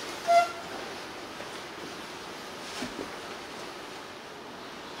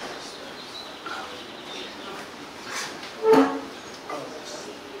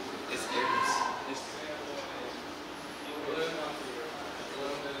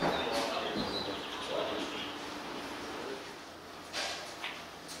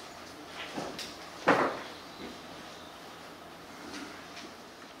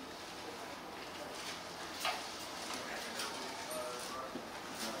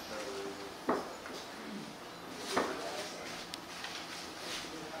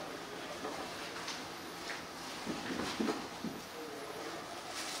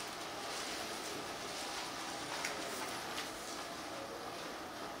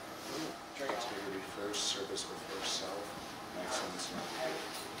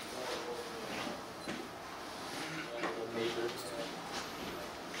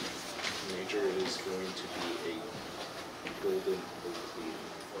 is going to be a golden oak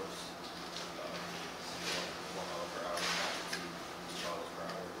Airforce.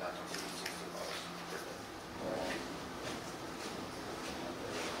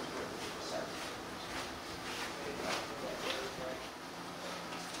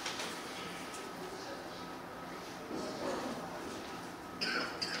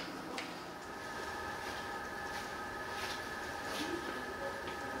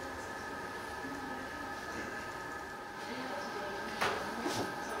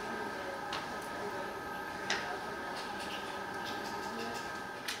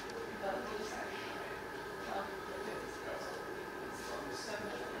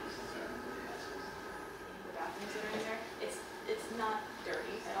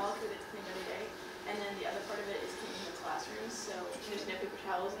 So there's no paper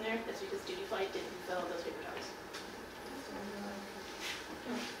towels in there. That's because duty flight didn't fill those paper towels.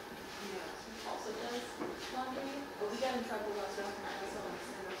 Also does laundry, but we got in trouble last night.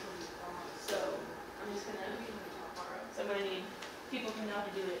 So I'm just gonna. So I'm gonna need people who know how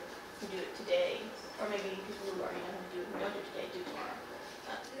to do it today, or maybe people who already know how to do it who don't do it today do tomorrow.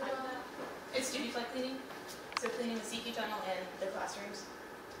 It's duty flight cleaning, so cleaning the CQ tunnel and the classrooms.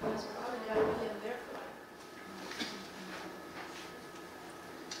 That's probably gotta be in there for.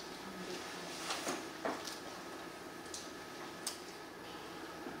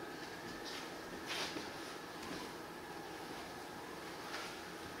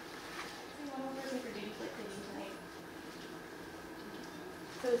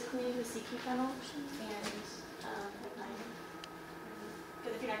 So it's cleaning the CQ tunnel and at 9.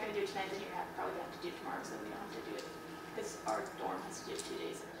 Because if you're not going to do it tonight, then you're probably going to have to do it tomorrow, so we don't have to do it. Because our dorm has to do it 2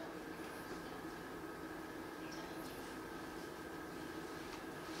 days.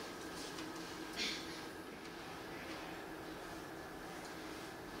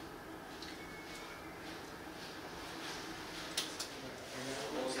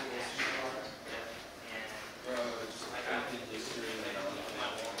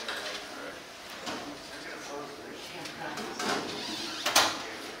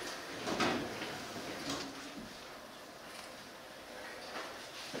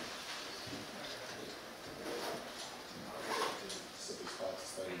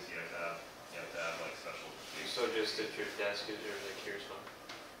 So just at your desk is your Curious one?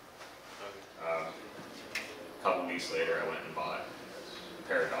 A couple weeks later, I went and bought a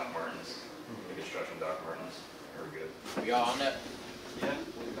pair of Doc Martens, the construction Doc Martens. They were good. We all on that? Yeah,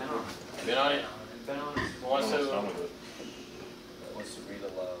 we've been on it. Been on it? Been on it. Who wants to? Done with it. Wants to read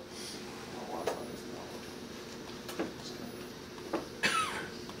aloud?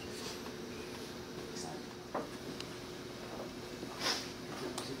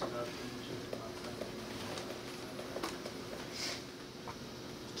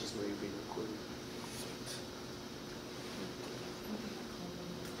 Just where you're being recorded.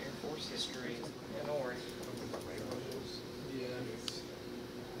 Airforce history. Yeah, no worries. Yeah.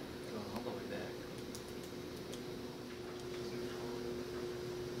 Go all the way back.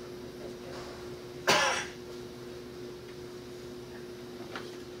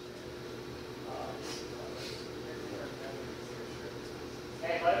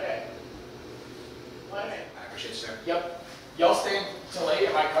 Hey, let it in. Let it in. I appreciate it, sir. Yep. Y'all staying till 8?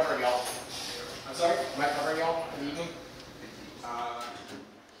 Am I covering y'all? I'm sorry? Am I covering y'all in the evening?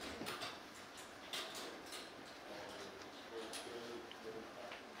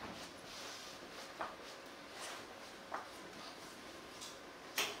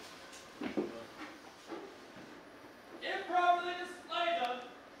 Improperly displayed them.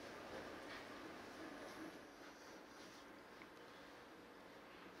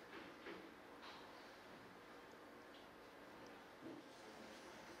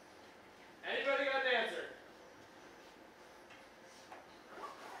 Anybody got an answer?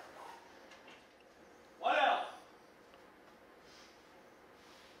 What else?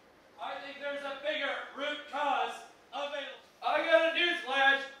 I think there's a bigger root cause available. I got a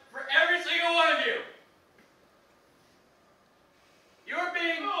newsflash for every single one of you. You're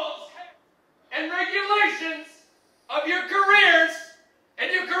being rules and regulations of your careers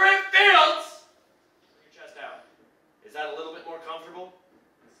and your career fields. Put your chest out. Is that a little bit more comfortable?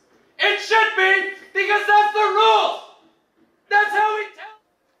 It should be, because that's the rules. That's how we tell.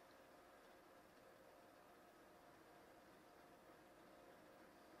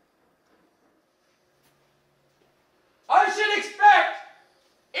 I should expect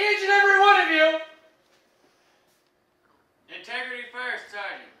each and every one of you. Integrity first,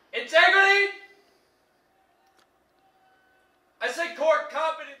 Sergeant. Integrity? I said core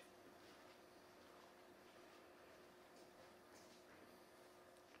competence.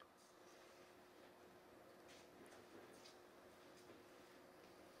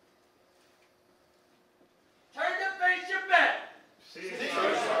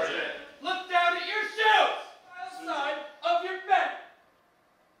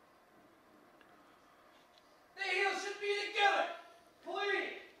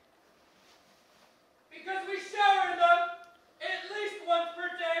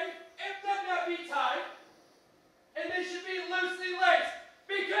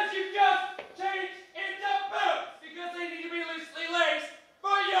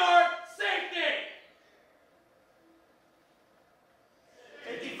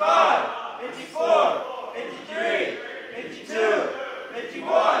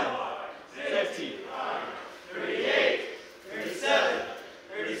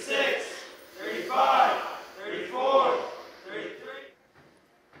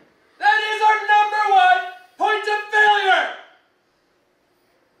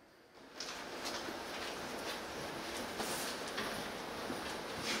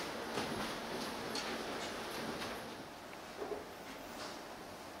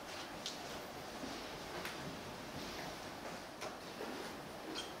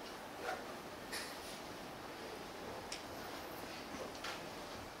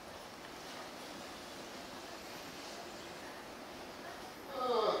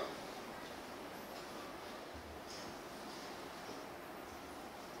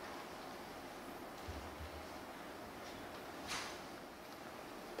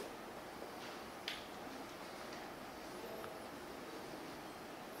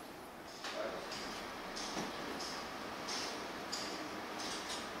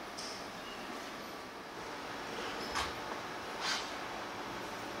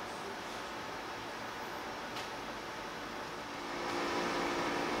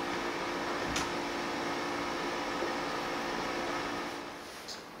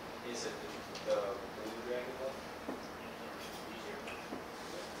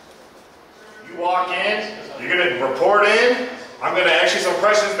 You walk in, you're gonna report in. I'm gonna ask you some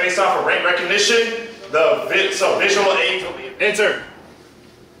questions based off of rank recognition. So visual aids will be enter.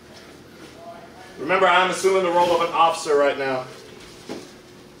 Remember, I'm assuming the role of an officer right now.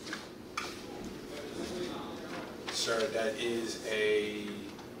 Sir, that is a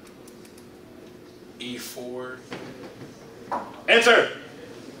E4. Enter.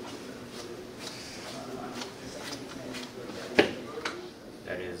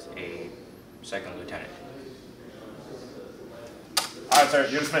 That is a second lieutenant. All right, sir,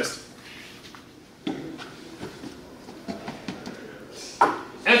 you're dismissed.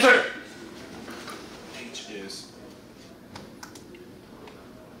 Enter. H is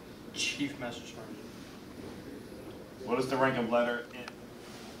Chief Master Sergeant. What is the rank of letter N?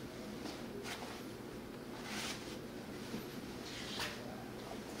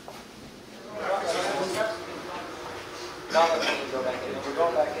 Go back in. We're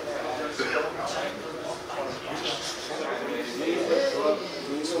going back in there.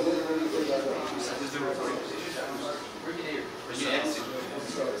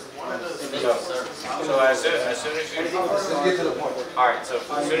 So as soon as you get to the point. All right. So as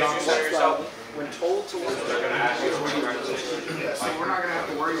soon as you center yourself, when told to, they're gonna ask you. Yeah, so we're not gonna have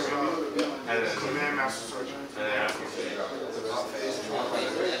to worry about command master sergeant. And then after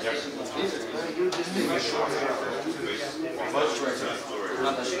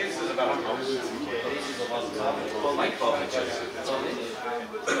Most chance is about a month. Well, like 12 inches.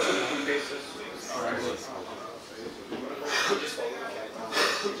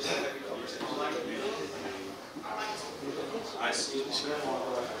 I see.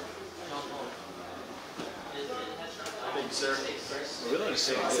 Thank you, sir. We don't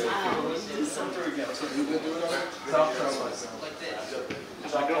say it. You good doing it?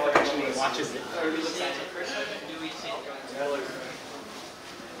 So I don't actually watches it.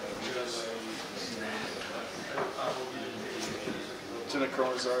 Lieutenant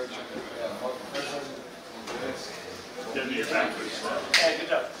Colonel Sarge. Give me your back, please. Hey, good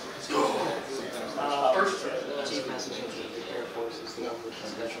job. First, Chief Master Sergeant of the Airforce is the one with the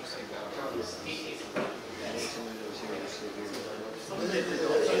special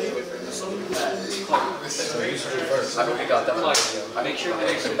I hope you got that. Make sure that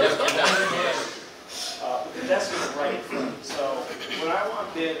it's The desk was right in front. So when I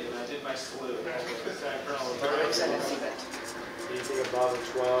walked in and I did my salute, Lieutenant Colonel anything above a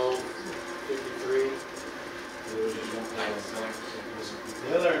 12, 53.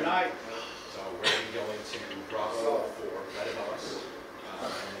 The other night. So we're going to Bravo 4, let it us.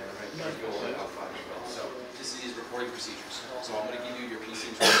 And then we're going to go Alpha as well. So this is reporting procedures. So I'm going to give you your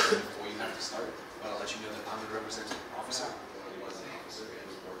PC introduction before you have to start. But I'll let you know that I'm the representative officer. He was an officer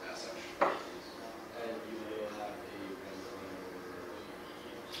and report as such.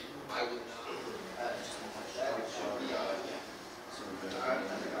 I would not.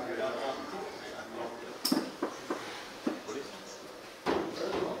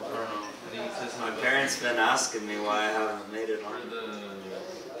 My parents been asking me why I haven't made it on. For the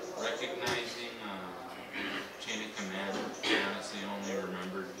recognizing chain of command, I honestly only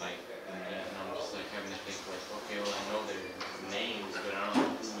remembered like the name, and I'm just like having to think like, okay, well I know their names, but I don't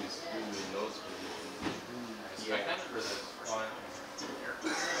know who is who in those positions. Yeah, I kind of for the for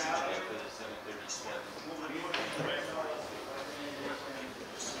the 737.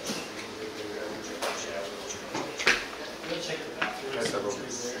 Check the bathroom.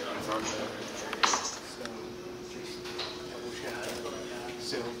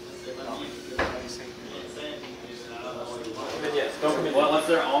 Yes, don't come in. Well, once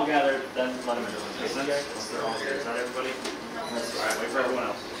they're all gathered, then let them in. Makes sense? Once they're all gathered. Not everybody? Alright, wait for everyone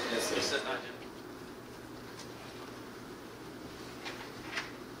else. Yes,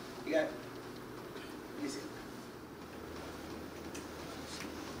 You got it. Easy.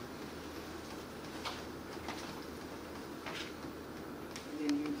 And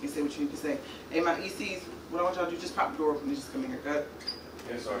then you can say what you need to say. Hey, my ECs, what I want y'all to do, just pop the door open and just come in here, got it?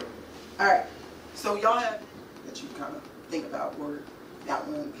 Yes, sir. Alright, so y'all have that you kind of think about where that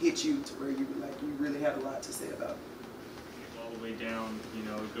one hit you to where you were like, you really had a lot to say about it. All the way down, you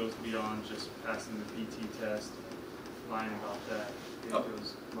know, it goes beyond just passing the PT test, lying about that. It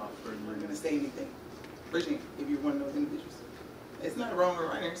goes a lot further. I'm not going to say anything. Virginia, if you're one of those individuals. It's not a wrong or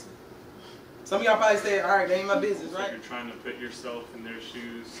right answer. Some of y'all probably say, all right, that ain't my business, right? You're trying to put yourself in their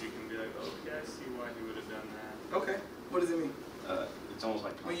shoes, so you can be like, oh, yeah, I see why he would have done that. Okay. What does it mean? It's almost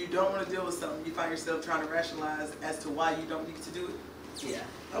like when you don't want to deal with something, you find yourself trying to rationalize as to why you don't need to do it? Yeah.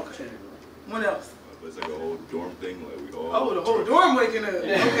 Okay. What else? But it's like a whole dorm thing. Like we all. Oh, the whole dorm waking up.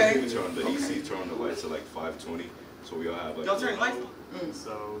 Okay. We turn the AC, turn the lights to like 5:20, so we all have like. Y'all turn lights on?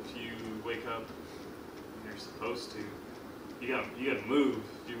 So if you wake up when you're supposed to, you gotta move.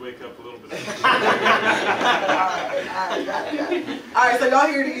 If you wake up a little bit. All right, so y'all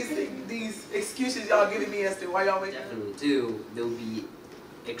hear these excuses y'all giving me as to why y'all wake up? Definitely do. They'll be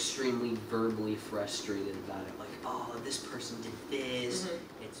extremely verbally frustrated about it. Like, oh, this person did this.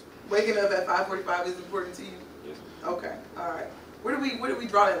 It's Waking up at 5:45 is important to you? Yes. Okay, all right. Where do we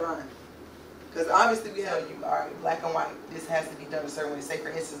draw that line? Because obviously we have all right, black and white. This has to be done a certain way. Say for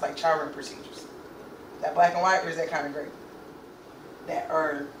instance, like child rearing procedures. That black and white, or is that kind of gray? That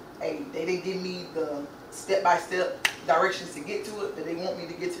are, hey, they didn't give me the step-by-step directions to get to it, but they want me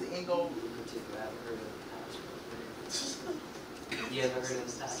to get to the end goal. You haven't heard of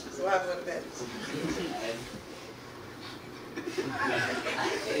the passport? So what happened with the passport?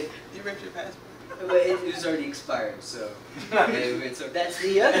 You ripped your passport? Well, it was already expired, so. So that's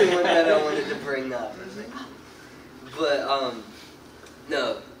the other one that I wanted to bring up. I was like, oh. But,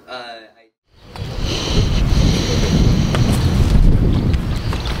 no,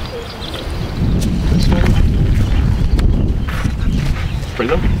 Bring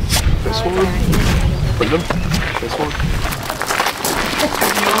them. This one. Bring them. This one.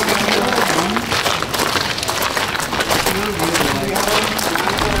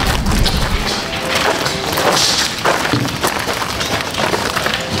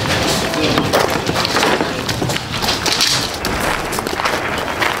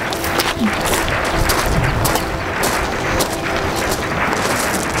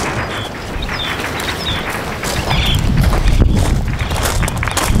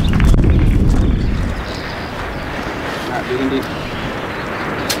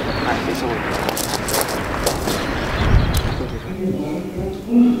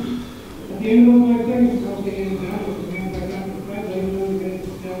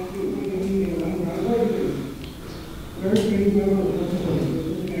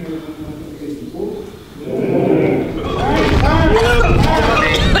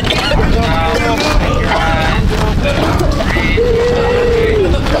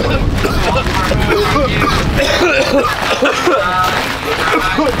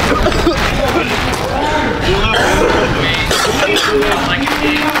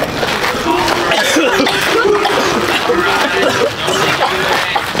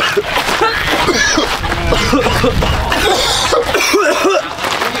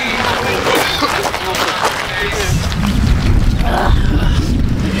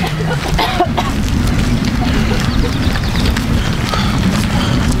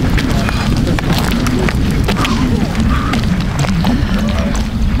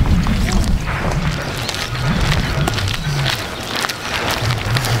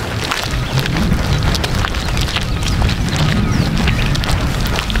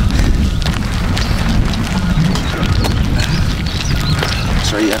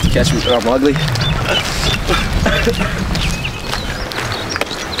 Sorry, you have to catch me or I'm ugly. To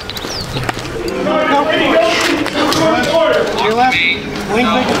your left. Wing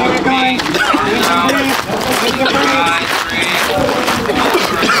finger finger going.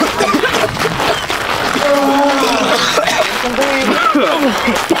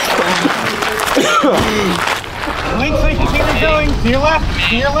 Wing finger going. To your left.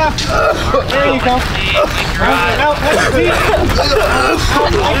 To your left. There you go. Out. Let your feet.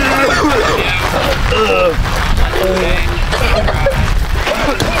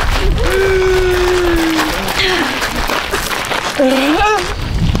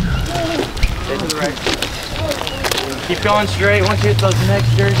 Stay to the right. Keep going straight. Once you hit those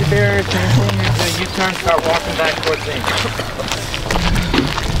next jersey barriers, turn your fingers, then you turn, start walking back towards me.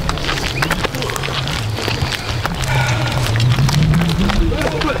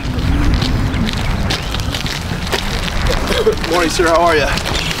 Morning, sir. How are you?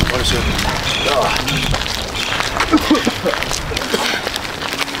 Morning, sir.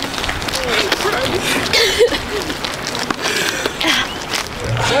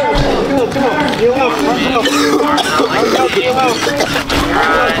 Come on. Heel out. Front out. Heel out.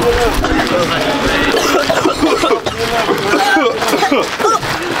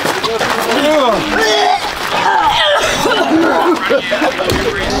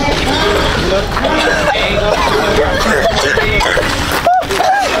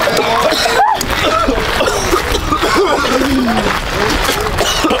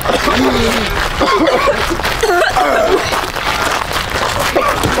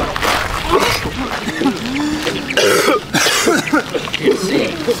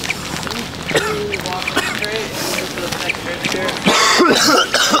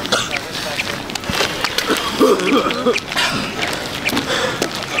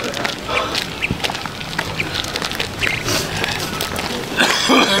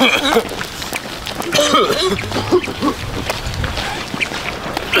 Get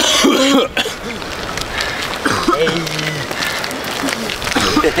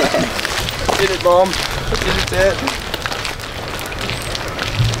it, Mom. Get it, Dad.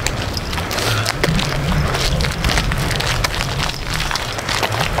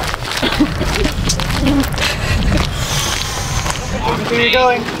 Where are you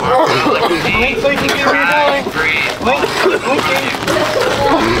going? Link, so you can see where you're going. Link,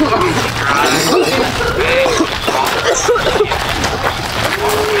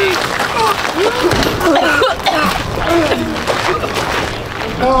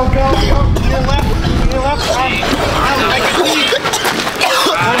 Go, go, go. To your left, to your left. Make a T.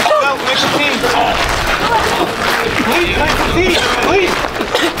 Go, make a T. Please, make a T, please.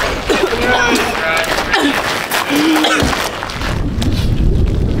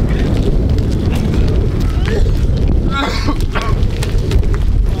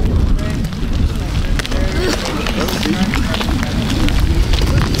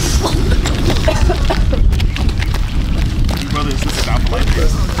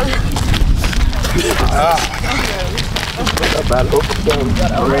 Not bad. Open down.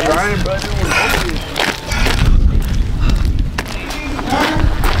 Trying, but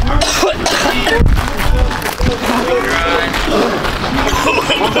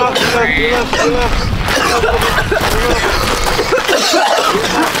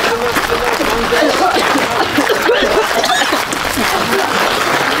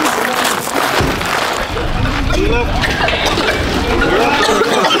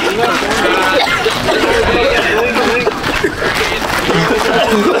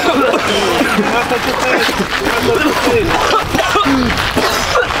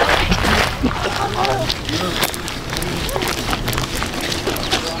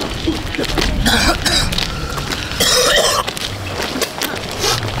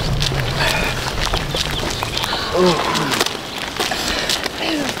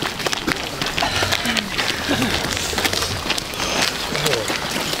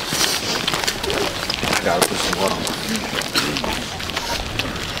I gotta put some water on.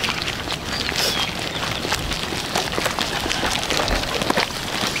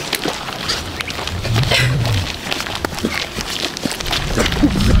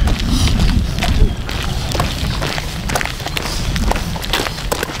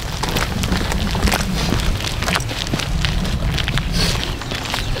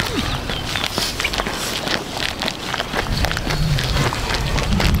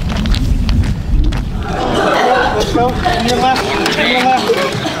 Go to your left, to your left.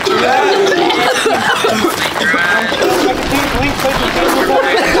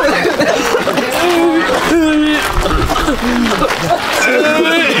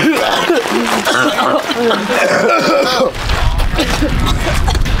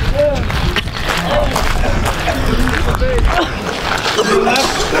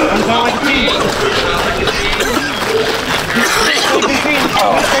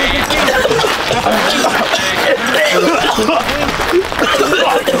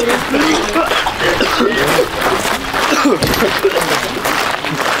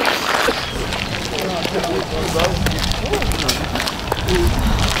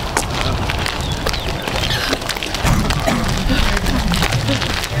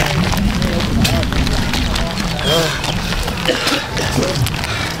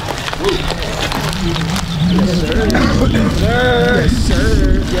 Yes,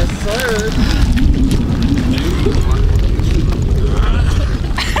 sir. Yes, sir.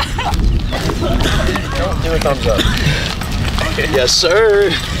 Don't do a thumbs up. Yes, sir.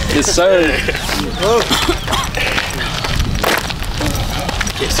 Yes, sir.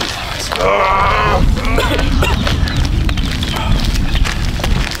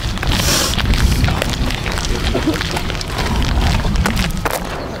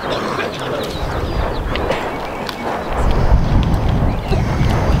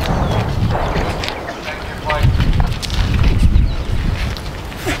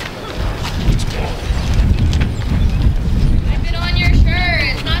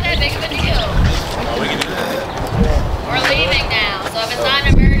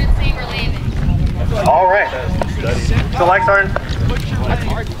 All right. Select Sergeant.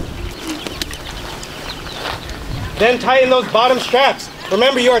 Then tighten those bottom straps.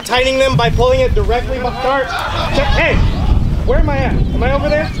 Remember, you are tightening them by pulling it directly by start. Hey, where am I at? Am I over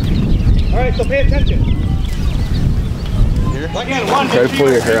there? All right, so pay attention. Again, Try to pull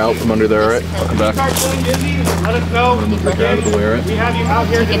your hair out from under there, alright? Welcome back. Start feeling dizzy, let us know. I'm gonna get out of the way, alright? We have you out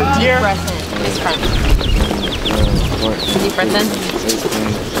here in the Deep breath in. His front. Deep breath in.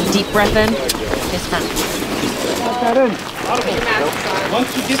 Deep breath in. His front. that in. Once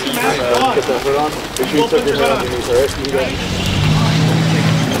you get your mask on, Get that hood on. Make sure you tuck your head underneath, alright? You got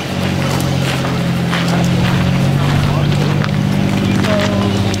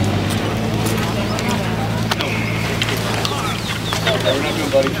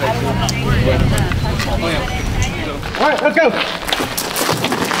Alright, let's go.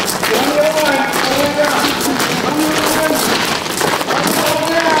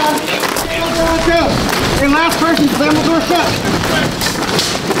 Let's go. Hey, last person, slam the door shut.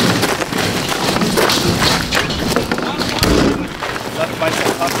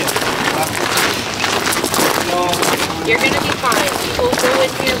 You're going to be fine. People go in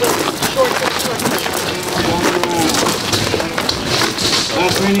here with shorts and short sleeves.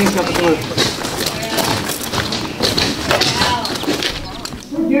 Last minute, shut the door.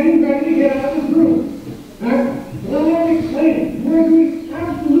 We're getting ready to get out of this room. Alright? Let me explain it. We're doing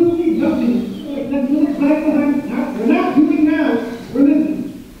absolutely nothing. Let's look back behind. We're not doing now. We're listening.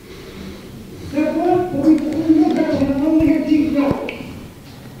 Step one, when we look at it, we're only your chief stop.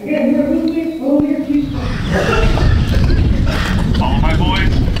 Again, we're listening, only your chief stop. Follow my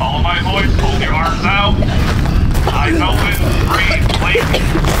voice. Follow my voice. Hold your arms out. Eyes open. Breathe. Blink.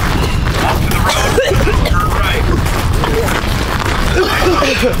 Walk to the road. Turn right. Eyes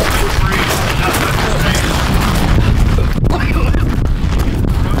open. Breathe. Not touch your face.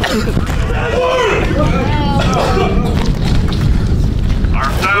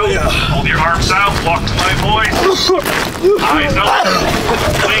 Arms out. Hold your arms out. Walk to my voice. Eyes open.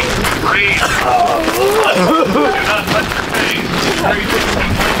 Blink. Breathe. Do not touch your face. Breathe.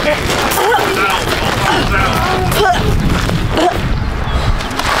 Arms out. Arms out.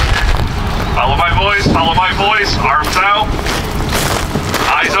 Follow my voice. Follow my voice. Arms out.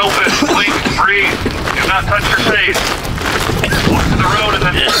 Eyes open. Blink. Breathe. Do not touch your face. Walk to the road and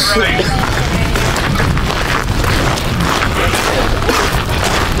then turn right.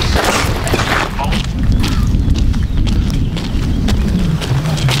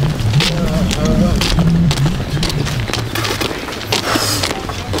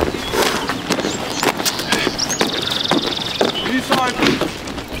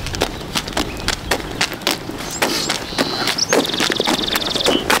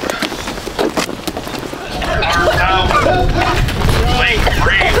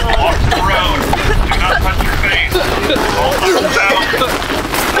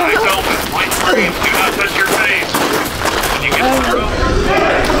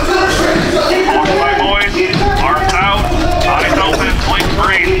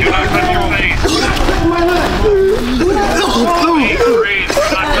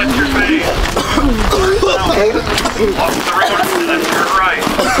 Walk to the road and then turn right.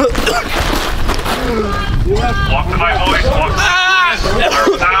 Walk to my voice. Walk to my voice.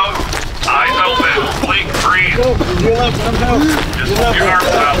 Arms out. Eyes open. Blink. Breathe. Just hold your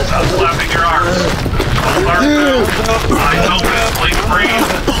arms out. Stop slapping your arms. Hold arms out. Eyes open. Blink. Breathe.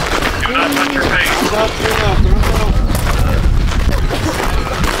 Do not touch your face.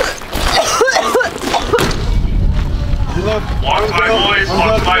 Walk to my voice.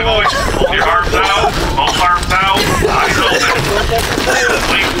 Walk to my voice. Hold your arms out. Both arms out. Eyes open.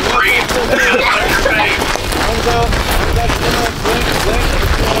 Blink. Breathe. Do not touch your face.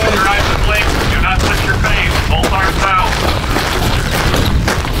 Open your eyes and blink. Do not touch your face. Both arms out.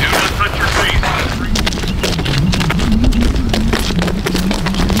 Do not touch your face.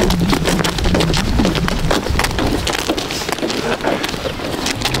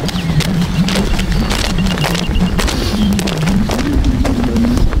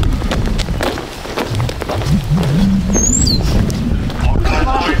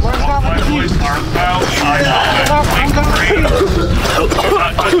 Arms out, eyes open, blink, breathe. Do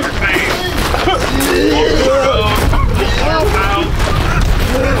not touch your face. Walk to the road, arms out,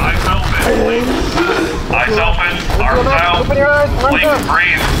 eyes open, blink. Eyes open, arms out, blink,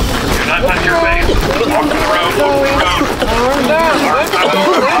 breathe. Do not touch your face. Walk to the road, arms out,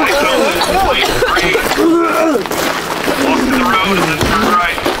 eyes open, blink, breathe. Walk to the road and then turn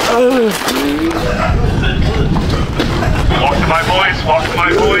right. Walk to my voice,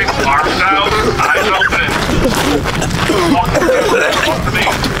 arms out, eyes open. Walk to me.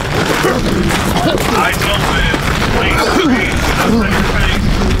 Eyes open, please, breathe, do not touch your face.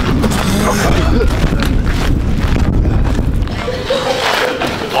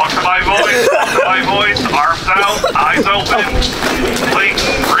 Walk to my voice, arms out, eyes open. Blink,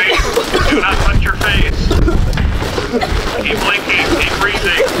 breathe, do not touch your face. Keep blinking, keep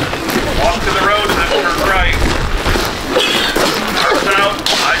breathing. Walk to the road and then turn right. Arms out,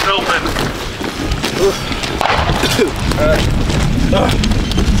 eyes open.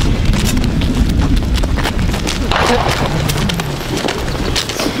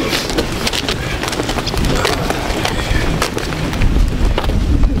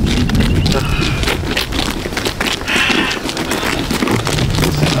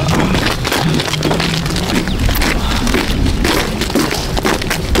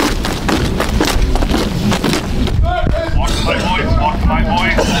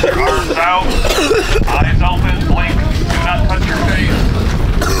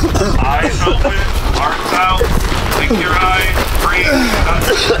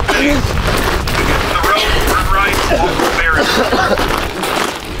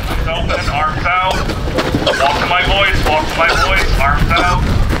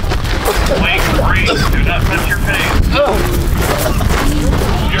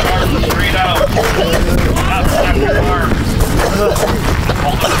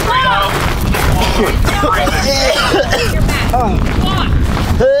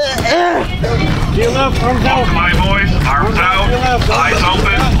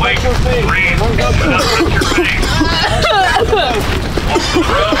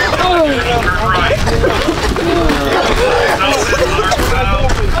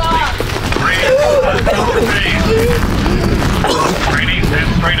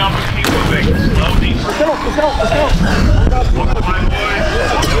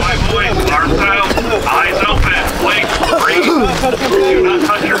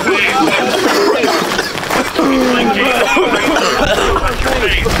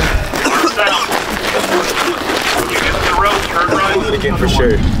 Again for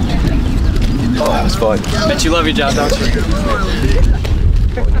sure. Oh, that was fun. Bet you love your job, don't you?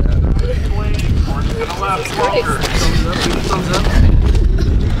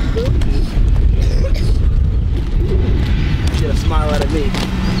 Get a smile out of me.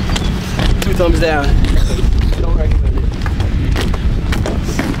 2 thumbs down. Don't recommend it.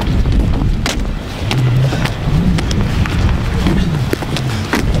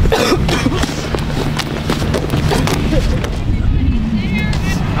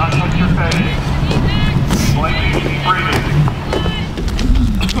 Not touch your face. Blake, keep breathing.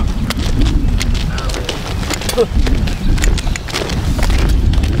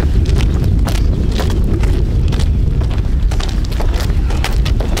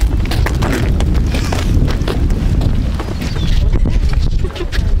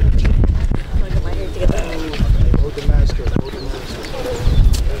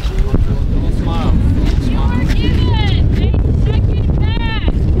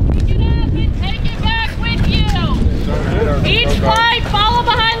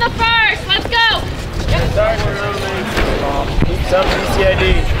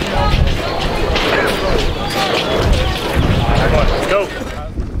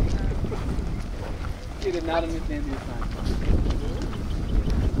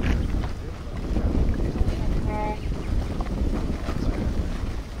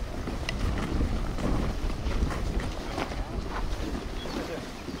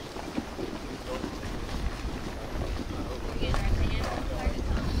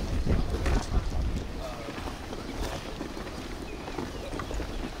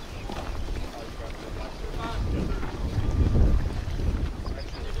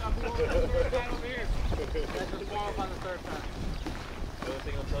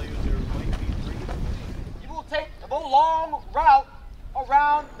 You will take the long route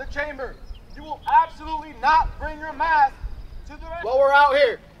around the chamber. You will absolutely not bring your mask to the rest. While we're out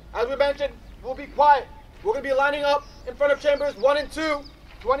here, as we mentioned, we'll be quiet. We're going to be lining up in front of chambers 1 and 2,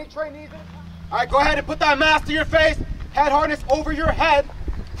 20 trainees. All right, go ahead and put that mask to your face, head harness over your head,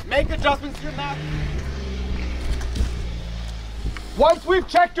 make adjustments to your mask. Once we've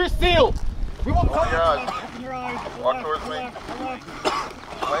checked your seal, we will cover open your eyes. Walk towards me.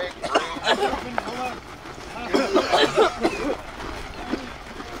 Wait, breathe.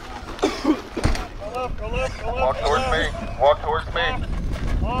 Go left. Walk towards me. Walk towards me.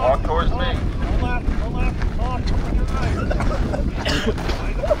 Walk towards me. Go left. Off. Open your eyes.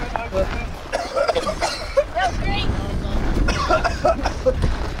 That was great.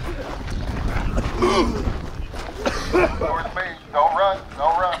 Walk towards me. Don't run.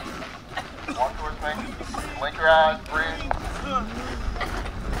 Walk towards me. Blink your eyes. Breathe.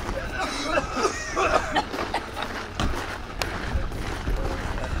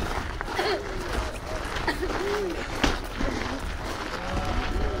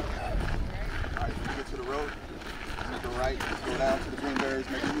 Alright, when you get to the road, take a right, go down to the green berries,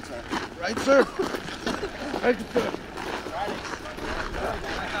 make a U-turn. Right, sir. Right, sir.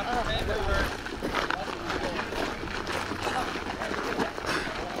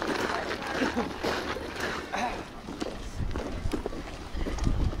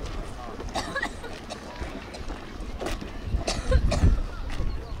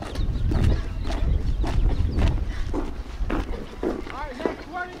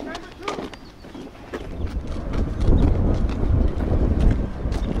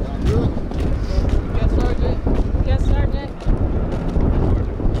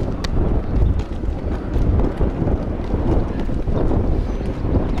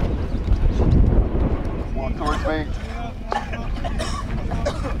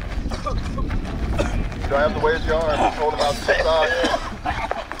 don't have to wave your arms. Just hold them out to the side.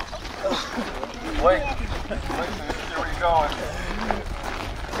 Blink. Blink so you can see where you're going.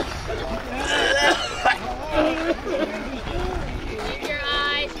 Keep your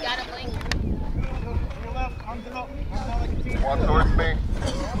eyes. You gotta blink. Walk towards me.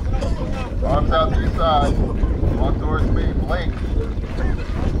 Arms out to your side. Walk towards me. Blink.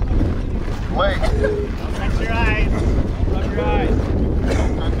 Blink. Don't touch your eyes. Rub your eyes.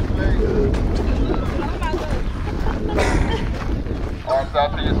 Don't touch your face. Arms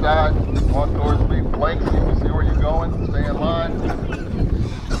out to your side. Walk towards me. Blink so you can see where you're going. Stay in line.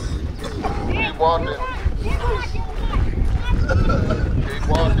 Keep walking. Keep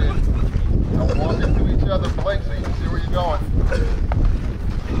walking. Don't walk into each other. Blink so you can see where you're going.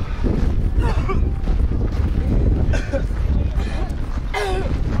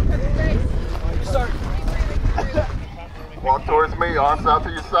 Walk towards me, arms out to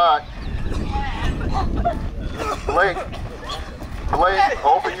your side. Blink. Blink.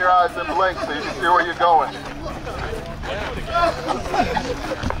 Open your eyes and blink so you can see where you're going.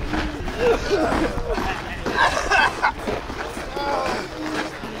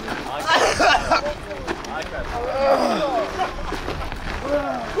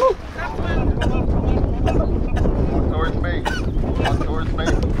 Walk towards me. Walk towards me.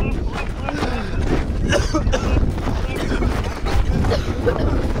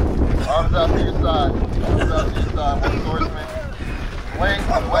 Arms out to your side. Arms out to your side. Walk towards me. Blink.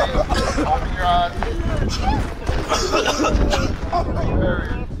 Blink. Open your eyes.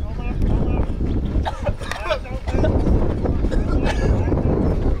 Barrier.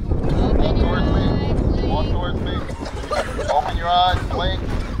 Walk towards me. Walk towards me. Open your eyes. Blink.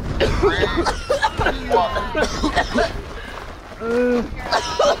 Breathe. Keep walking. Blink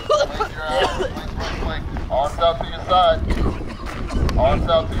your eyes. Blink, blink, blink. Arms out to your side. Arms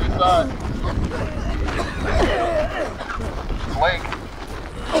out to your side. Blink.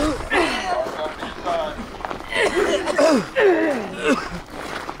 Arms out to your side.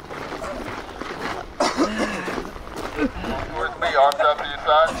 Towards me, arms out to your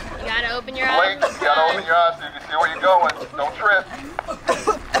side. You gotta open your Blink. eyes. You gotta open your eyes so you can see where you're going. Don't trip.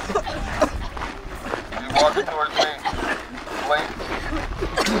 Keep walking towards me. Blink.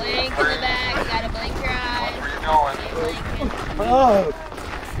 Blink to the back. You gotta blink your eyes. Watch where you're going. Blink.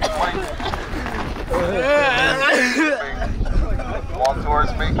 Walk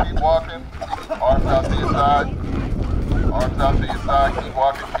towards me. Keep walking. Arms out to your side. Arms out to your side. Keep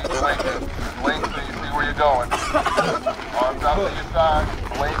walking. Keep blinking. Blink so you see where you're going. Arms out to your side.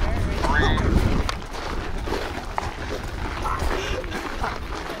 Blink. Breathe.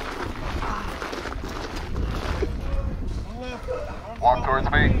 Walk towards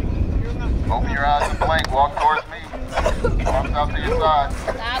me. Open your eyes and blink. Walk towards me. Arms out to your side.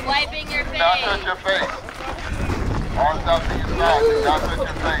 Stop wiping your Do face. not touch your face. Arms out to your side. Do not touch your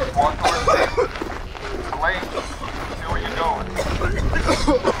face. Walk towards me. Blink. See where you're going.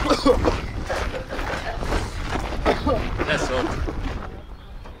 That's all.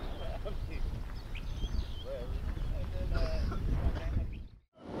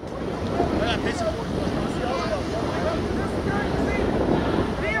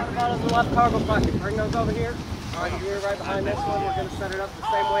 The left cargo bucket. Bring those over here. All right, you're right behind this one. We're going to set it up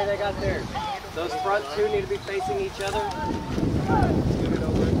the same way they got theirs. Those front two need to be facing each other. Scoot it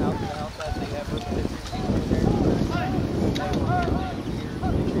over out to the outside so you have room to fit your seat over there.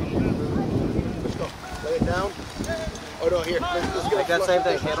 Let's go. Lay it down. Oh no, here. Let's get Like that same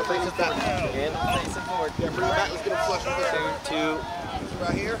thing. Handle facing back. forward. Handle facing forward. Yeah, bring it back. Let's get them flush with this. Two.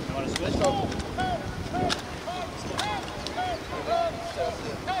 Right here. You want to switch? Let's go.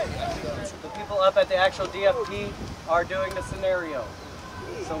 The people up at the actual DFP are doing the scenario.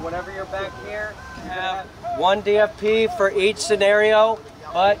 So whenever you're back here, you have one DFP for each scenario,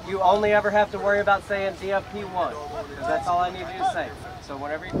 but you only ever have to worry about saying DFP 1, because that's all I need you to say. So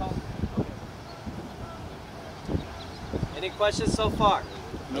whenever you call. Any questions so far?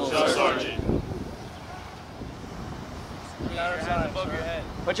 No, Sergeant. Put your hands above your head.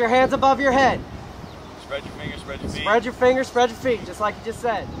 Put your hands above your head. Spread your fingers, spread your feet. Spread your fingers, spread your feet, just like you just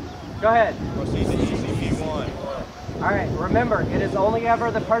said. Go ahead. Proceed to ECP1. All right, remember, it is only ever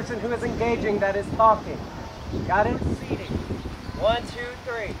the person who is engaging that is talking. Got it? Proceeding. 1, 2,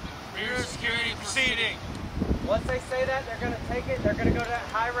 3. Rear security proceeding. Once they say that, they're going to take it, they're going to go to that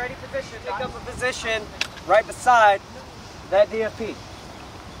high ready position, take up a position right beside that DFP.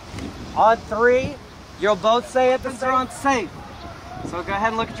 On 3, you'll both say it, they're on safe. So go ahead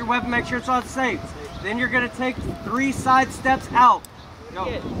and look at your weapon, make sure it's on safe. Then you're going to take 3 side steps out. Go.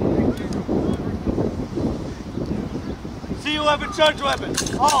 See your weapon, charge weapon.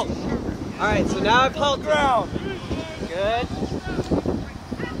 Halt. Alright, so now I've halted. Ground. Good.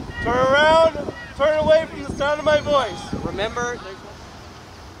 Turn around, turn away from the sound of my voice. Remember,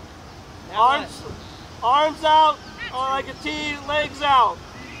 arms out, or like a T, legs out.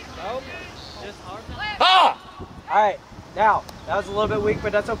 Nope. Just arms out. Ah! Alright, now, that was a little bit weak,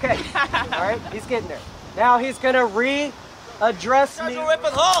 but that's okay. Alright, he's getting there. Now he's gonna readdress me. Guys, whip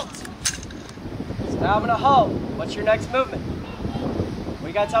and halt! So now I'm gonna halt. What's your next movement? What do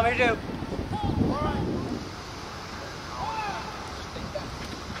you gotta tell me to do?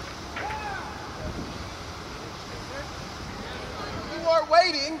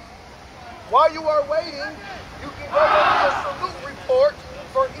 While you are waiting, you can go over the salute report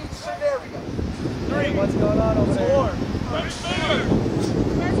for each scenario. What's going on over there?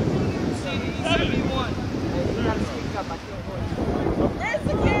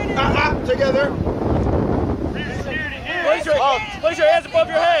 Together. Place your hands above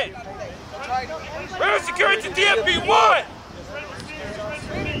your head. Rear security to DFB1.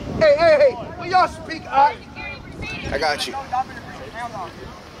 Hey, will y'all speak up? I got you.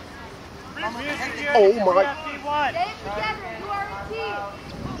 Oh my.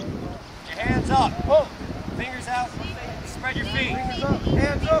 Your hands up. Whoa. Fingers out. Spread your feet. Hands up.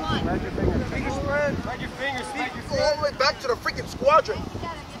 Spread your fingers. Fingers spread. Spread your fingers. Spread your feet. Go all the way back to the freaking squadron.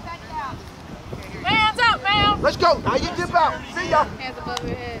 Hands up, ma'am. Let's go. Now you dip out. See ya. Hands above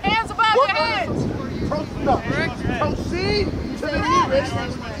your head. Hands above your head. Proceed to the nearest.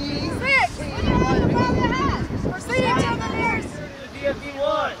 Six. Above your head. Proceed to the nearest.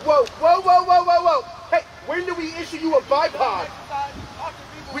 Whoa. Hey, when did we issue you a bipod?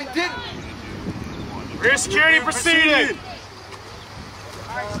 We didn't. Rear security proceeding.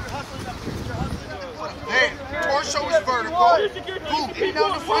 Hey, torso is vertical. Boom, aim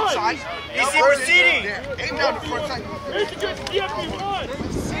down the front side. Easy proceeding. Aim down the front side.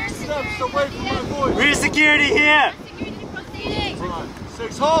 6 steps away from my voice. Rear security here.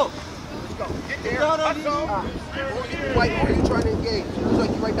 6 hold. Get there. White, where are you trying to engage? Looks like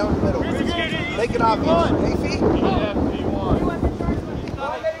you're right down the middle. Make it obvious. Hey, feet. When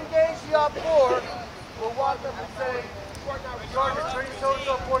they engage the op-4, we'll walk up and say, Sergeant, turn your shoulders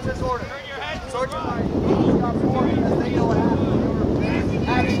up towards this order. Sergeant, the op-4, as they know what happened.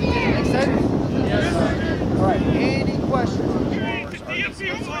 Action. Make sense? Yes, sir. All right. Any questions?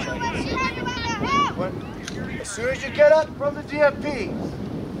 As soon as you get up from the DFP,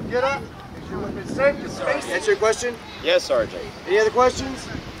 get up. Is your weapon safe? Your space. Answer your question? Yes, Sergeant. Any other questions?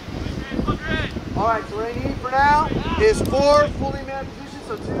 All right, so what I need for now is 4 fully manned positions,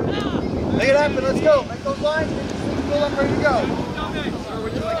 so 2. Make it happen, let's go. Make those lines, get your seats filled up, ready to go.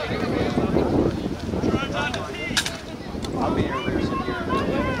 I'll be your rear security.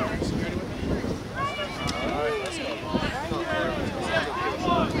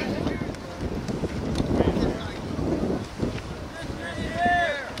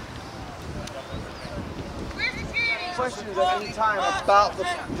 Questions at any time about the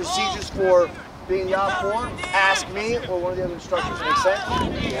procedures for being the op-4, ask me or one of the other instructors. Make sense?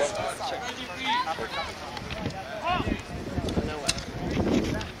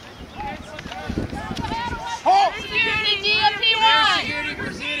 Hold! Security DFP1! Security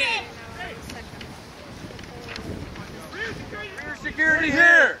proceeding! Rear security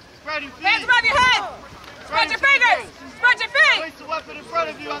here. Hands above your head! Spread your fingers! Spread your feet! Place the weapon in front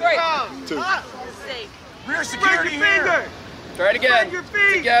of you on the ground. 2. Rear security here. Try it again. Spread your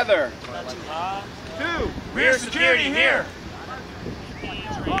feet. Together. 2. Rear security here.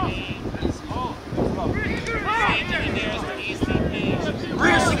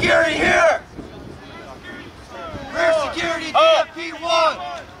 Rear security here. Rear security DFP1.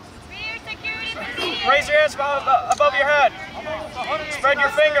 Raise your hands above your head. Spread your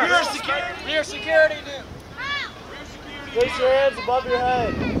fingers. Rear security. Place your hands above your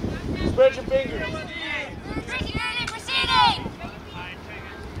head. Spread your fingers. Security proceeding!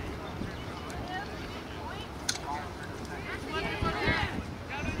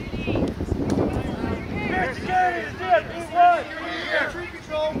 Rear security is DFP1. Tree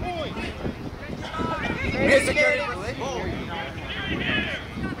control point. Rear security.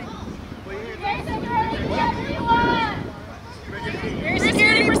 Rear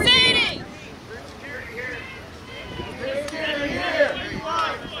security proceeding!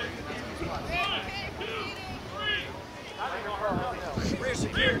 Rear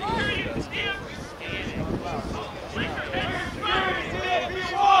security.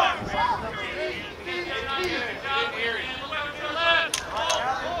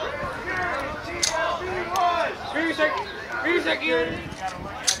 Rear security.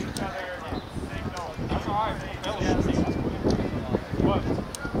 That's all right.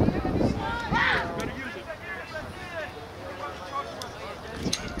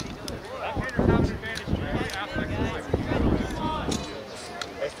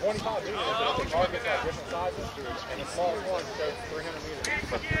 Targets are different sizes, and the smallest one goes 300 meters.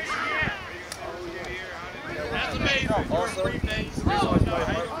 That's amazing. Also,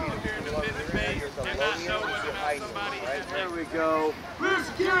 there we go. Rear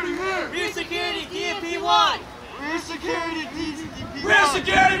security here. Rear security, DMP1. Rear security, DMP1. Rear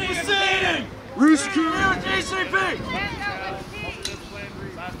security proceeding. Rear security, DCP.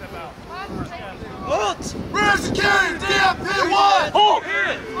 Halt. Rear security, DMP1. Halt.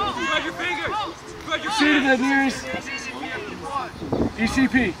 Spread your fingers. Spread your See to the nearest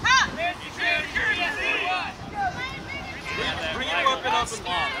ECP. Bring your weapon up and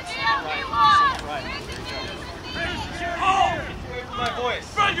long. My voice.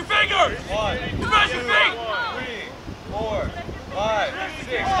 Spread your fingers. 1, 2, 3, Spread your feet. 4, 5,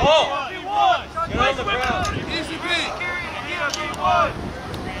 6. Halt. Get on the ground. ECP.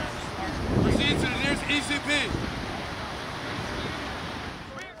 Proceed to the nearest ECP.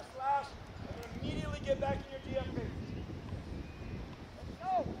 Slash, and immediately get back in your DMP. Let's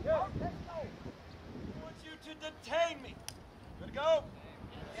go. Yeah. Let's go. I want you to detain me. Good to go?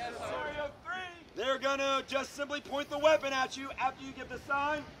 Yes, scenario 3. They're gonna just simply point the weapon at you after you give the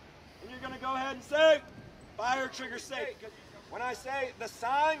sign, and you're gonna go ahead and say, fire trigger safe. When I say the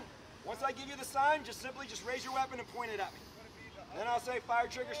sign, once I give you the sign, just simply raise your weapon and point it at me. Then I'll say fire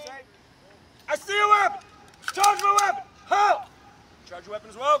trigger safe. I see a weapon! Charge my weapon! Halt! Charge your weapon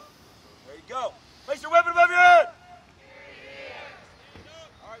as well. There you go. Place your weapon above your head!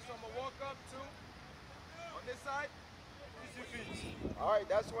 Alright, so I'm gonna walk up to on this side. Alright,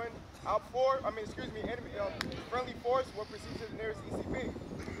 that's when friendly force will proceed to the nearest ECP.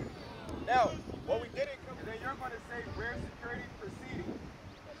 Now, what we didn't come, then you're going to say rear security proceeding.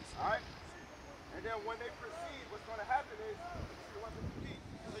 Alright? And then when they proceed, what's going to happen is your weapon repeat.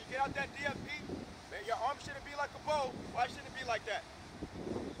 So you get out that DFP, man, your arm shouldn't be like a bow. Why shouldn't it be like that?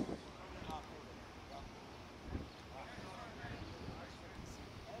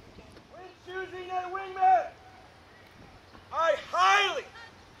 When choosing a wingman, I highly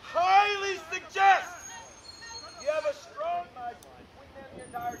suggest you have a strong wingman the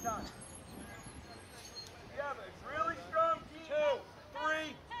entire time. You have a really strong team. 2,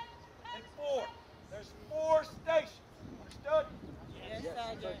 3, and 4. There's 4 stations. Understood? Yes,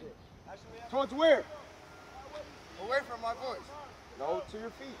 Sergeant. Towards where? Away from my voice. No, to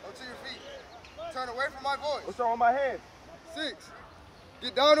your feet. Oh, to your feet. Turn away from my voice. What's on my hands? 6.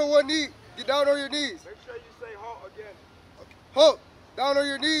 Get down on one knee. Get down on your knees. Make sure you say halt again. Okay. Halt. Down on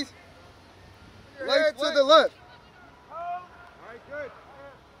your knees. Leg to the left. All right, good.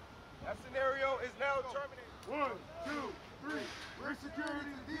 That scenario is now terminated. 1, 2, 3. Rear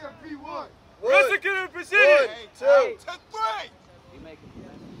security to DFP1. Rear security proceeding. 1, 2, 3. You make it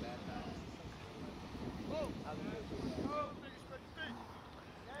bad time.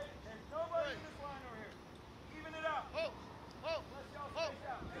 Nobody in this line over here. Even it out. Let's y'all space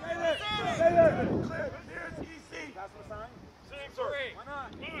out. Stay there. Stay there. Clear. Here's EC. That's my sign? 6, sir. Why not?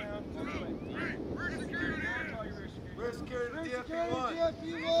 Rear security. Rear security to DFP1.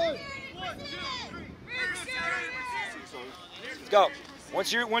 1, 2, 3. Rear security proceeding. Let's go.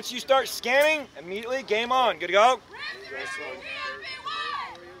 Once you start scanning, immediately game on. Good to go?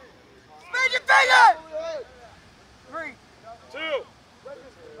 Spread your finger! 3, 2.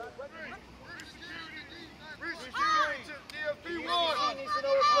 Rear security to DFP1. needs to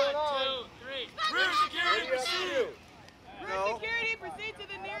know what's going on. 2, 3. Rear security proceeding. Rear security, proceed to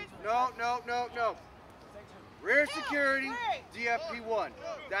the nearest. No. Rear security, DFP1.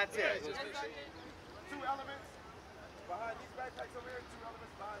 That's it. 2 elements behind these backpacks over here. 2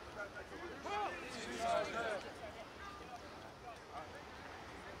 elements behind these backpacks over here.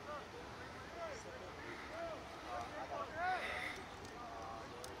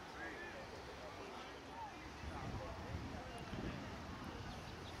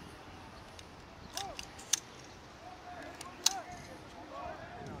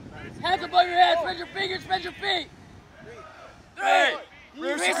 Hands above your head, spread your fingers, spread your feet. 3.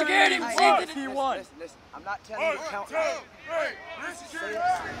 Rear security, proceed to the P1. Listen, I'm not telling you to count. 1, 2, 3. Rear security.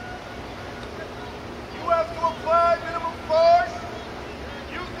 You have to apply minimum force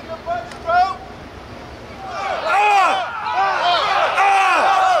using the butt stroke. Ha!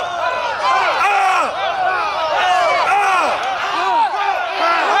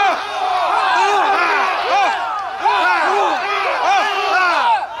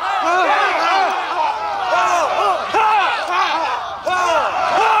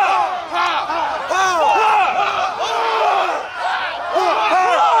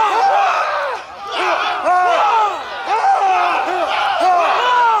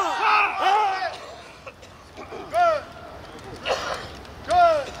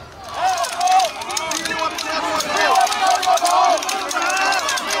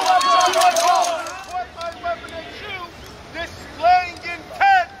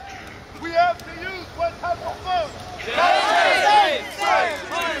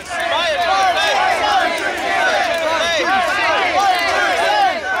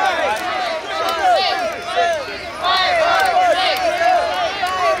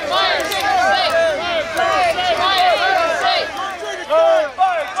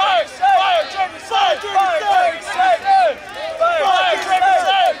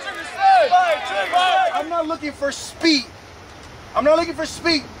 looking for speed. I'm not looking for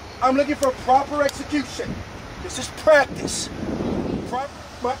speed. I'm looking for proper execution. This is practice.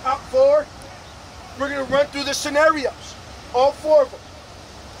 Up four. We're gonna run through the scenarios. All four of them.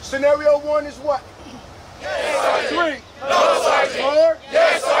 Scenario one is what? Yes, Sergeant. 3. No, Sergeant. 4.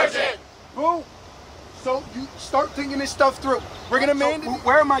 Yes, Sergeant. Boom. So you start thinking this stuff through. We're gonna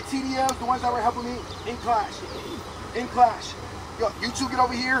where are my TDLs, the ones that were helping me in class? In class. Yo, you two get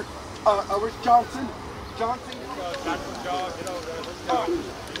over here. Where's Johnson? Johnson.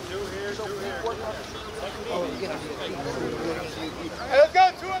 Hey, let's go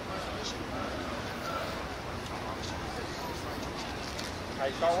to it.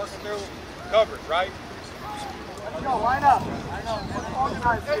 Hey, start working through coverage, right? Let's go, line up. I know. Let's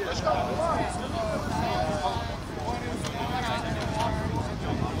organize here. Let's go.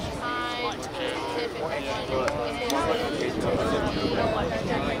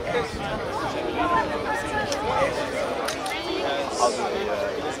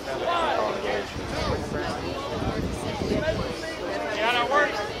 Yeah, that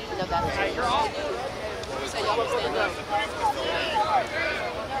works. Hey, you're off. So y'all stand up.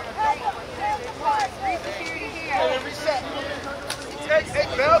 Hey, reset. Hey,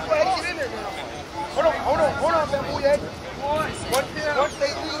 Bell, go ahead and get in there now. Hold on, Bell, once they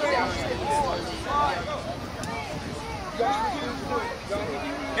leave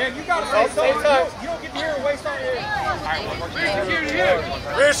Man, you gotta say something. You don't get here and waste all your rear security here.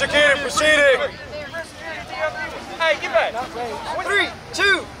 Rear security proceeding. Hey, get back. 3,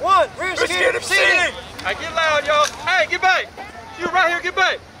 2, 1. Rear security proceeding. Hey, get loud, y'all. Hey, get back. You right here, get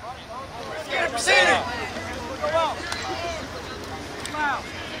back. Rear security proceeding.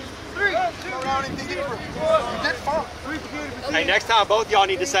 Hey, next time both y'all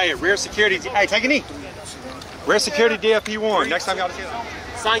need to say it. Rear security. Hey, take a knee. Rear security DFP1. Next time y'all say it.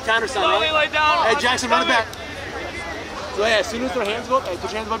 Sign countersign. Slowly lay down. Hey, Jackson, run it back. So yeah, as soon as their hands go up, hey,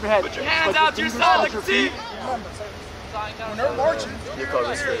 put your hands above your head. Put your hands out to your side like a T. When they're marching,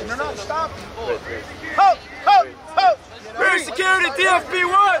 when they're not stopping. Ho, ho, ho. Rear security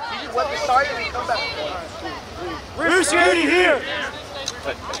DFP1. Rear security here.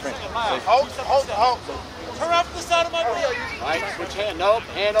 Hold. Turn off the side of my wheel. Right, switch hand. Nope,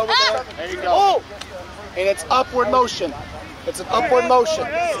 hand over there. There you go. Oh. And it's upward motion. It's an upward motion.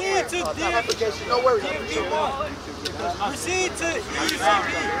 Proceed to application. No worries. Proceed to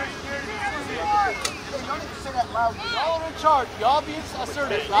Y'all are in charge. Y'all be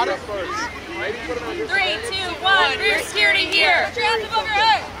assertive. Got it? 3, 2, 1. Rear security here. Put your hands above your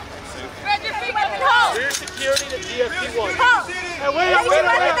head. Spread your feet up and hold. Rear security to DFP1. Hold. Hey, wait a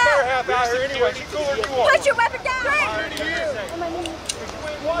minute. Half out here anyway. She cooler than you want. Put your weapon down.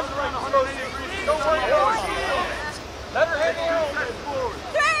 Let her head down. Turn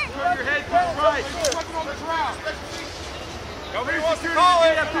your head to the right. Nobody wants to call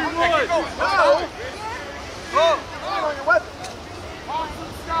it. No. On your weapon.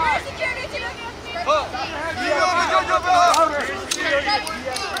 Rear security to your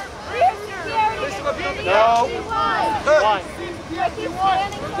No. Why?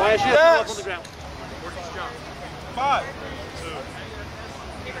 Why is she up on the ground? 5.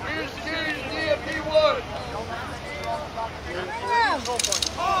 Rear security DFP1.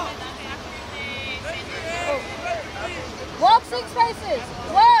 Walk 6 paces.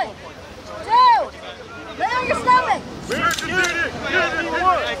 1, 2. Lay on your stomach. Lay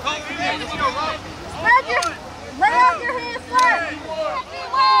out your hands flat.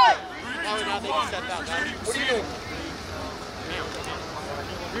 What do you do?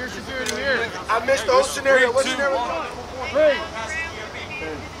 Rear security here. I missed the whole scenario. What scenario?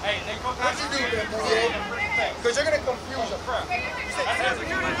 Hey, what you do then, boy? Because you're going to confuse them.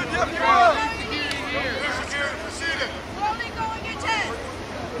 security proceeding. Slowly go on your chest.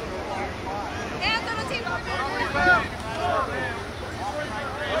 Hands on the table.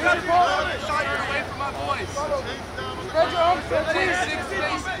 away from my voice. Spread your arms. 6 paces.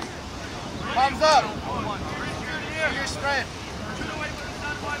 Palms up. Do your strength.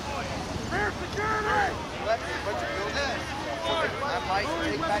 Rear security. That might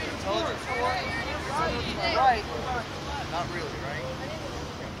take back intelligence for right. Not really, right?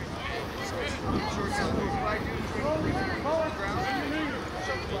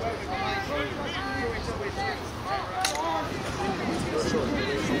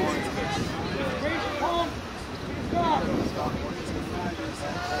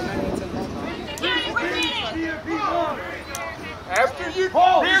 After you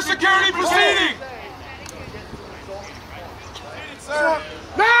rear security proceeding.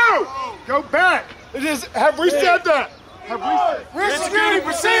 No! Go back! It is, have we said that? Rear security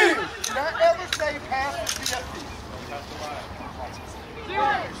proceeding. Not ever say pass the BFT.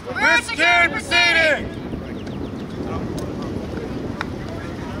 Rear security proceeding.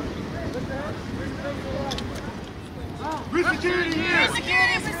 Rear security here. Rear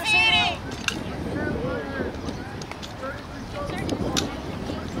security proceeding.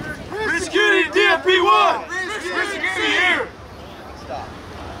 Rear security DFP1. Rear security here. Stop.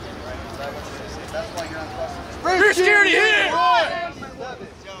 That's why you're on crossing. Rear security here.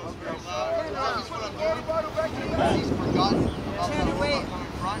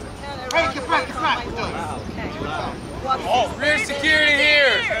 Hey, get back. Oh, rear security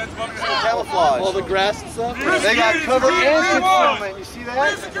here. Camouflage. All the grass and stuff. They got cover and concealment. You see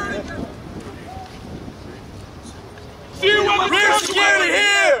that? Rear security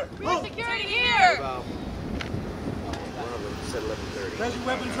here. Rear security here. Raise your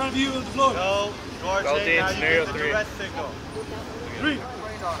weapon in front of you on the floor. Go. Go team, scenario 3. Red signal. 3.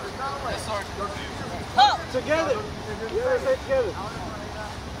 Halt. Together. Together.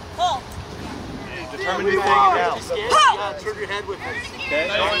 Halt. Determine your thing now. Halt. Turn your head with it. Okay.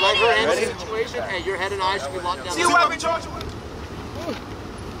 Let her end the situation. Hey, your head and eyes should be locked down. See your weapon, charge. 6.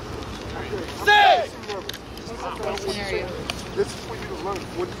 This is for you to learn.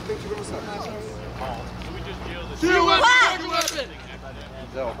 What do you think you're going to say? See your weapon, charge your weapon.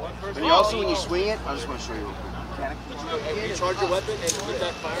 But you also, when you swing it, I just want to show you real quick. You charge your weapon and put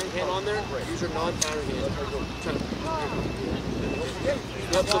that firing hand on there. Use your non-firing hand. Yep,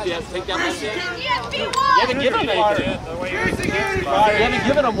 so you have to take that left hand. You haven't given him anything. You haven't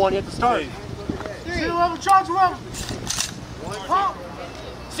given him one yet to start. See your weapon, charge your weapon. Halt.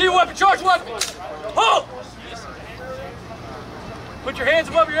 See your weapon, charge your weapon. Halt. Put your hands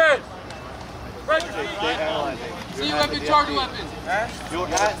above your head. Spread your feet. See your weapon, charge your weapon. You're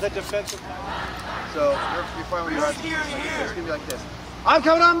at the defensive. So you're fine when you're at the defensive. It's going to be like this. I'm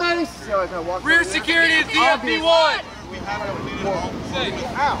coming on, Manny. See how I kind of walk. Rear security is DFP1. We have it. Ow.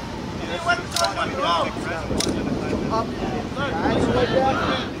 Up. Nice like that.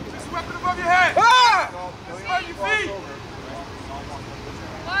 Put your weapon above your head. Ah! Spread your feet.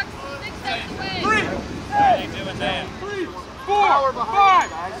 3. 4,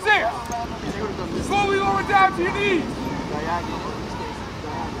 5, 6. Slowly lower down to your knees.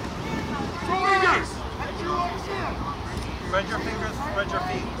 Fingers. Spread your fingers, spread your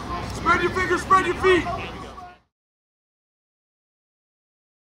feet. Spread your fingers, spread your feet.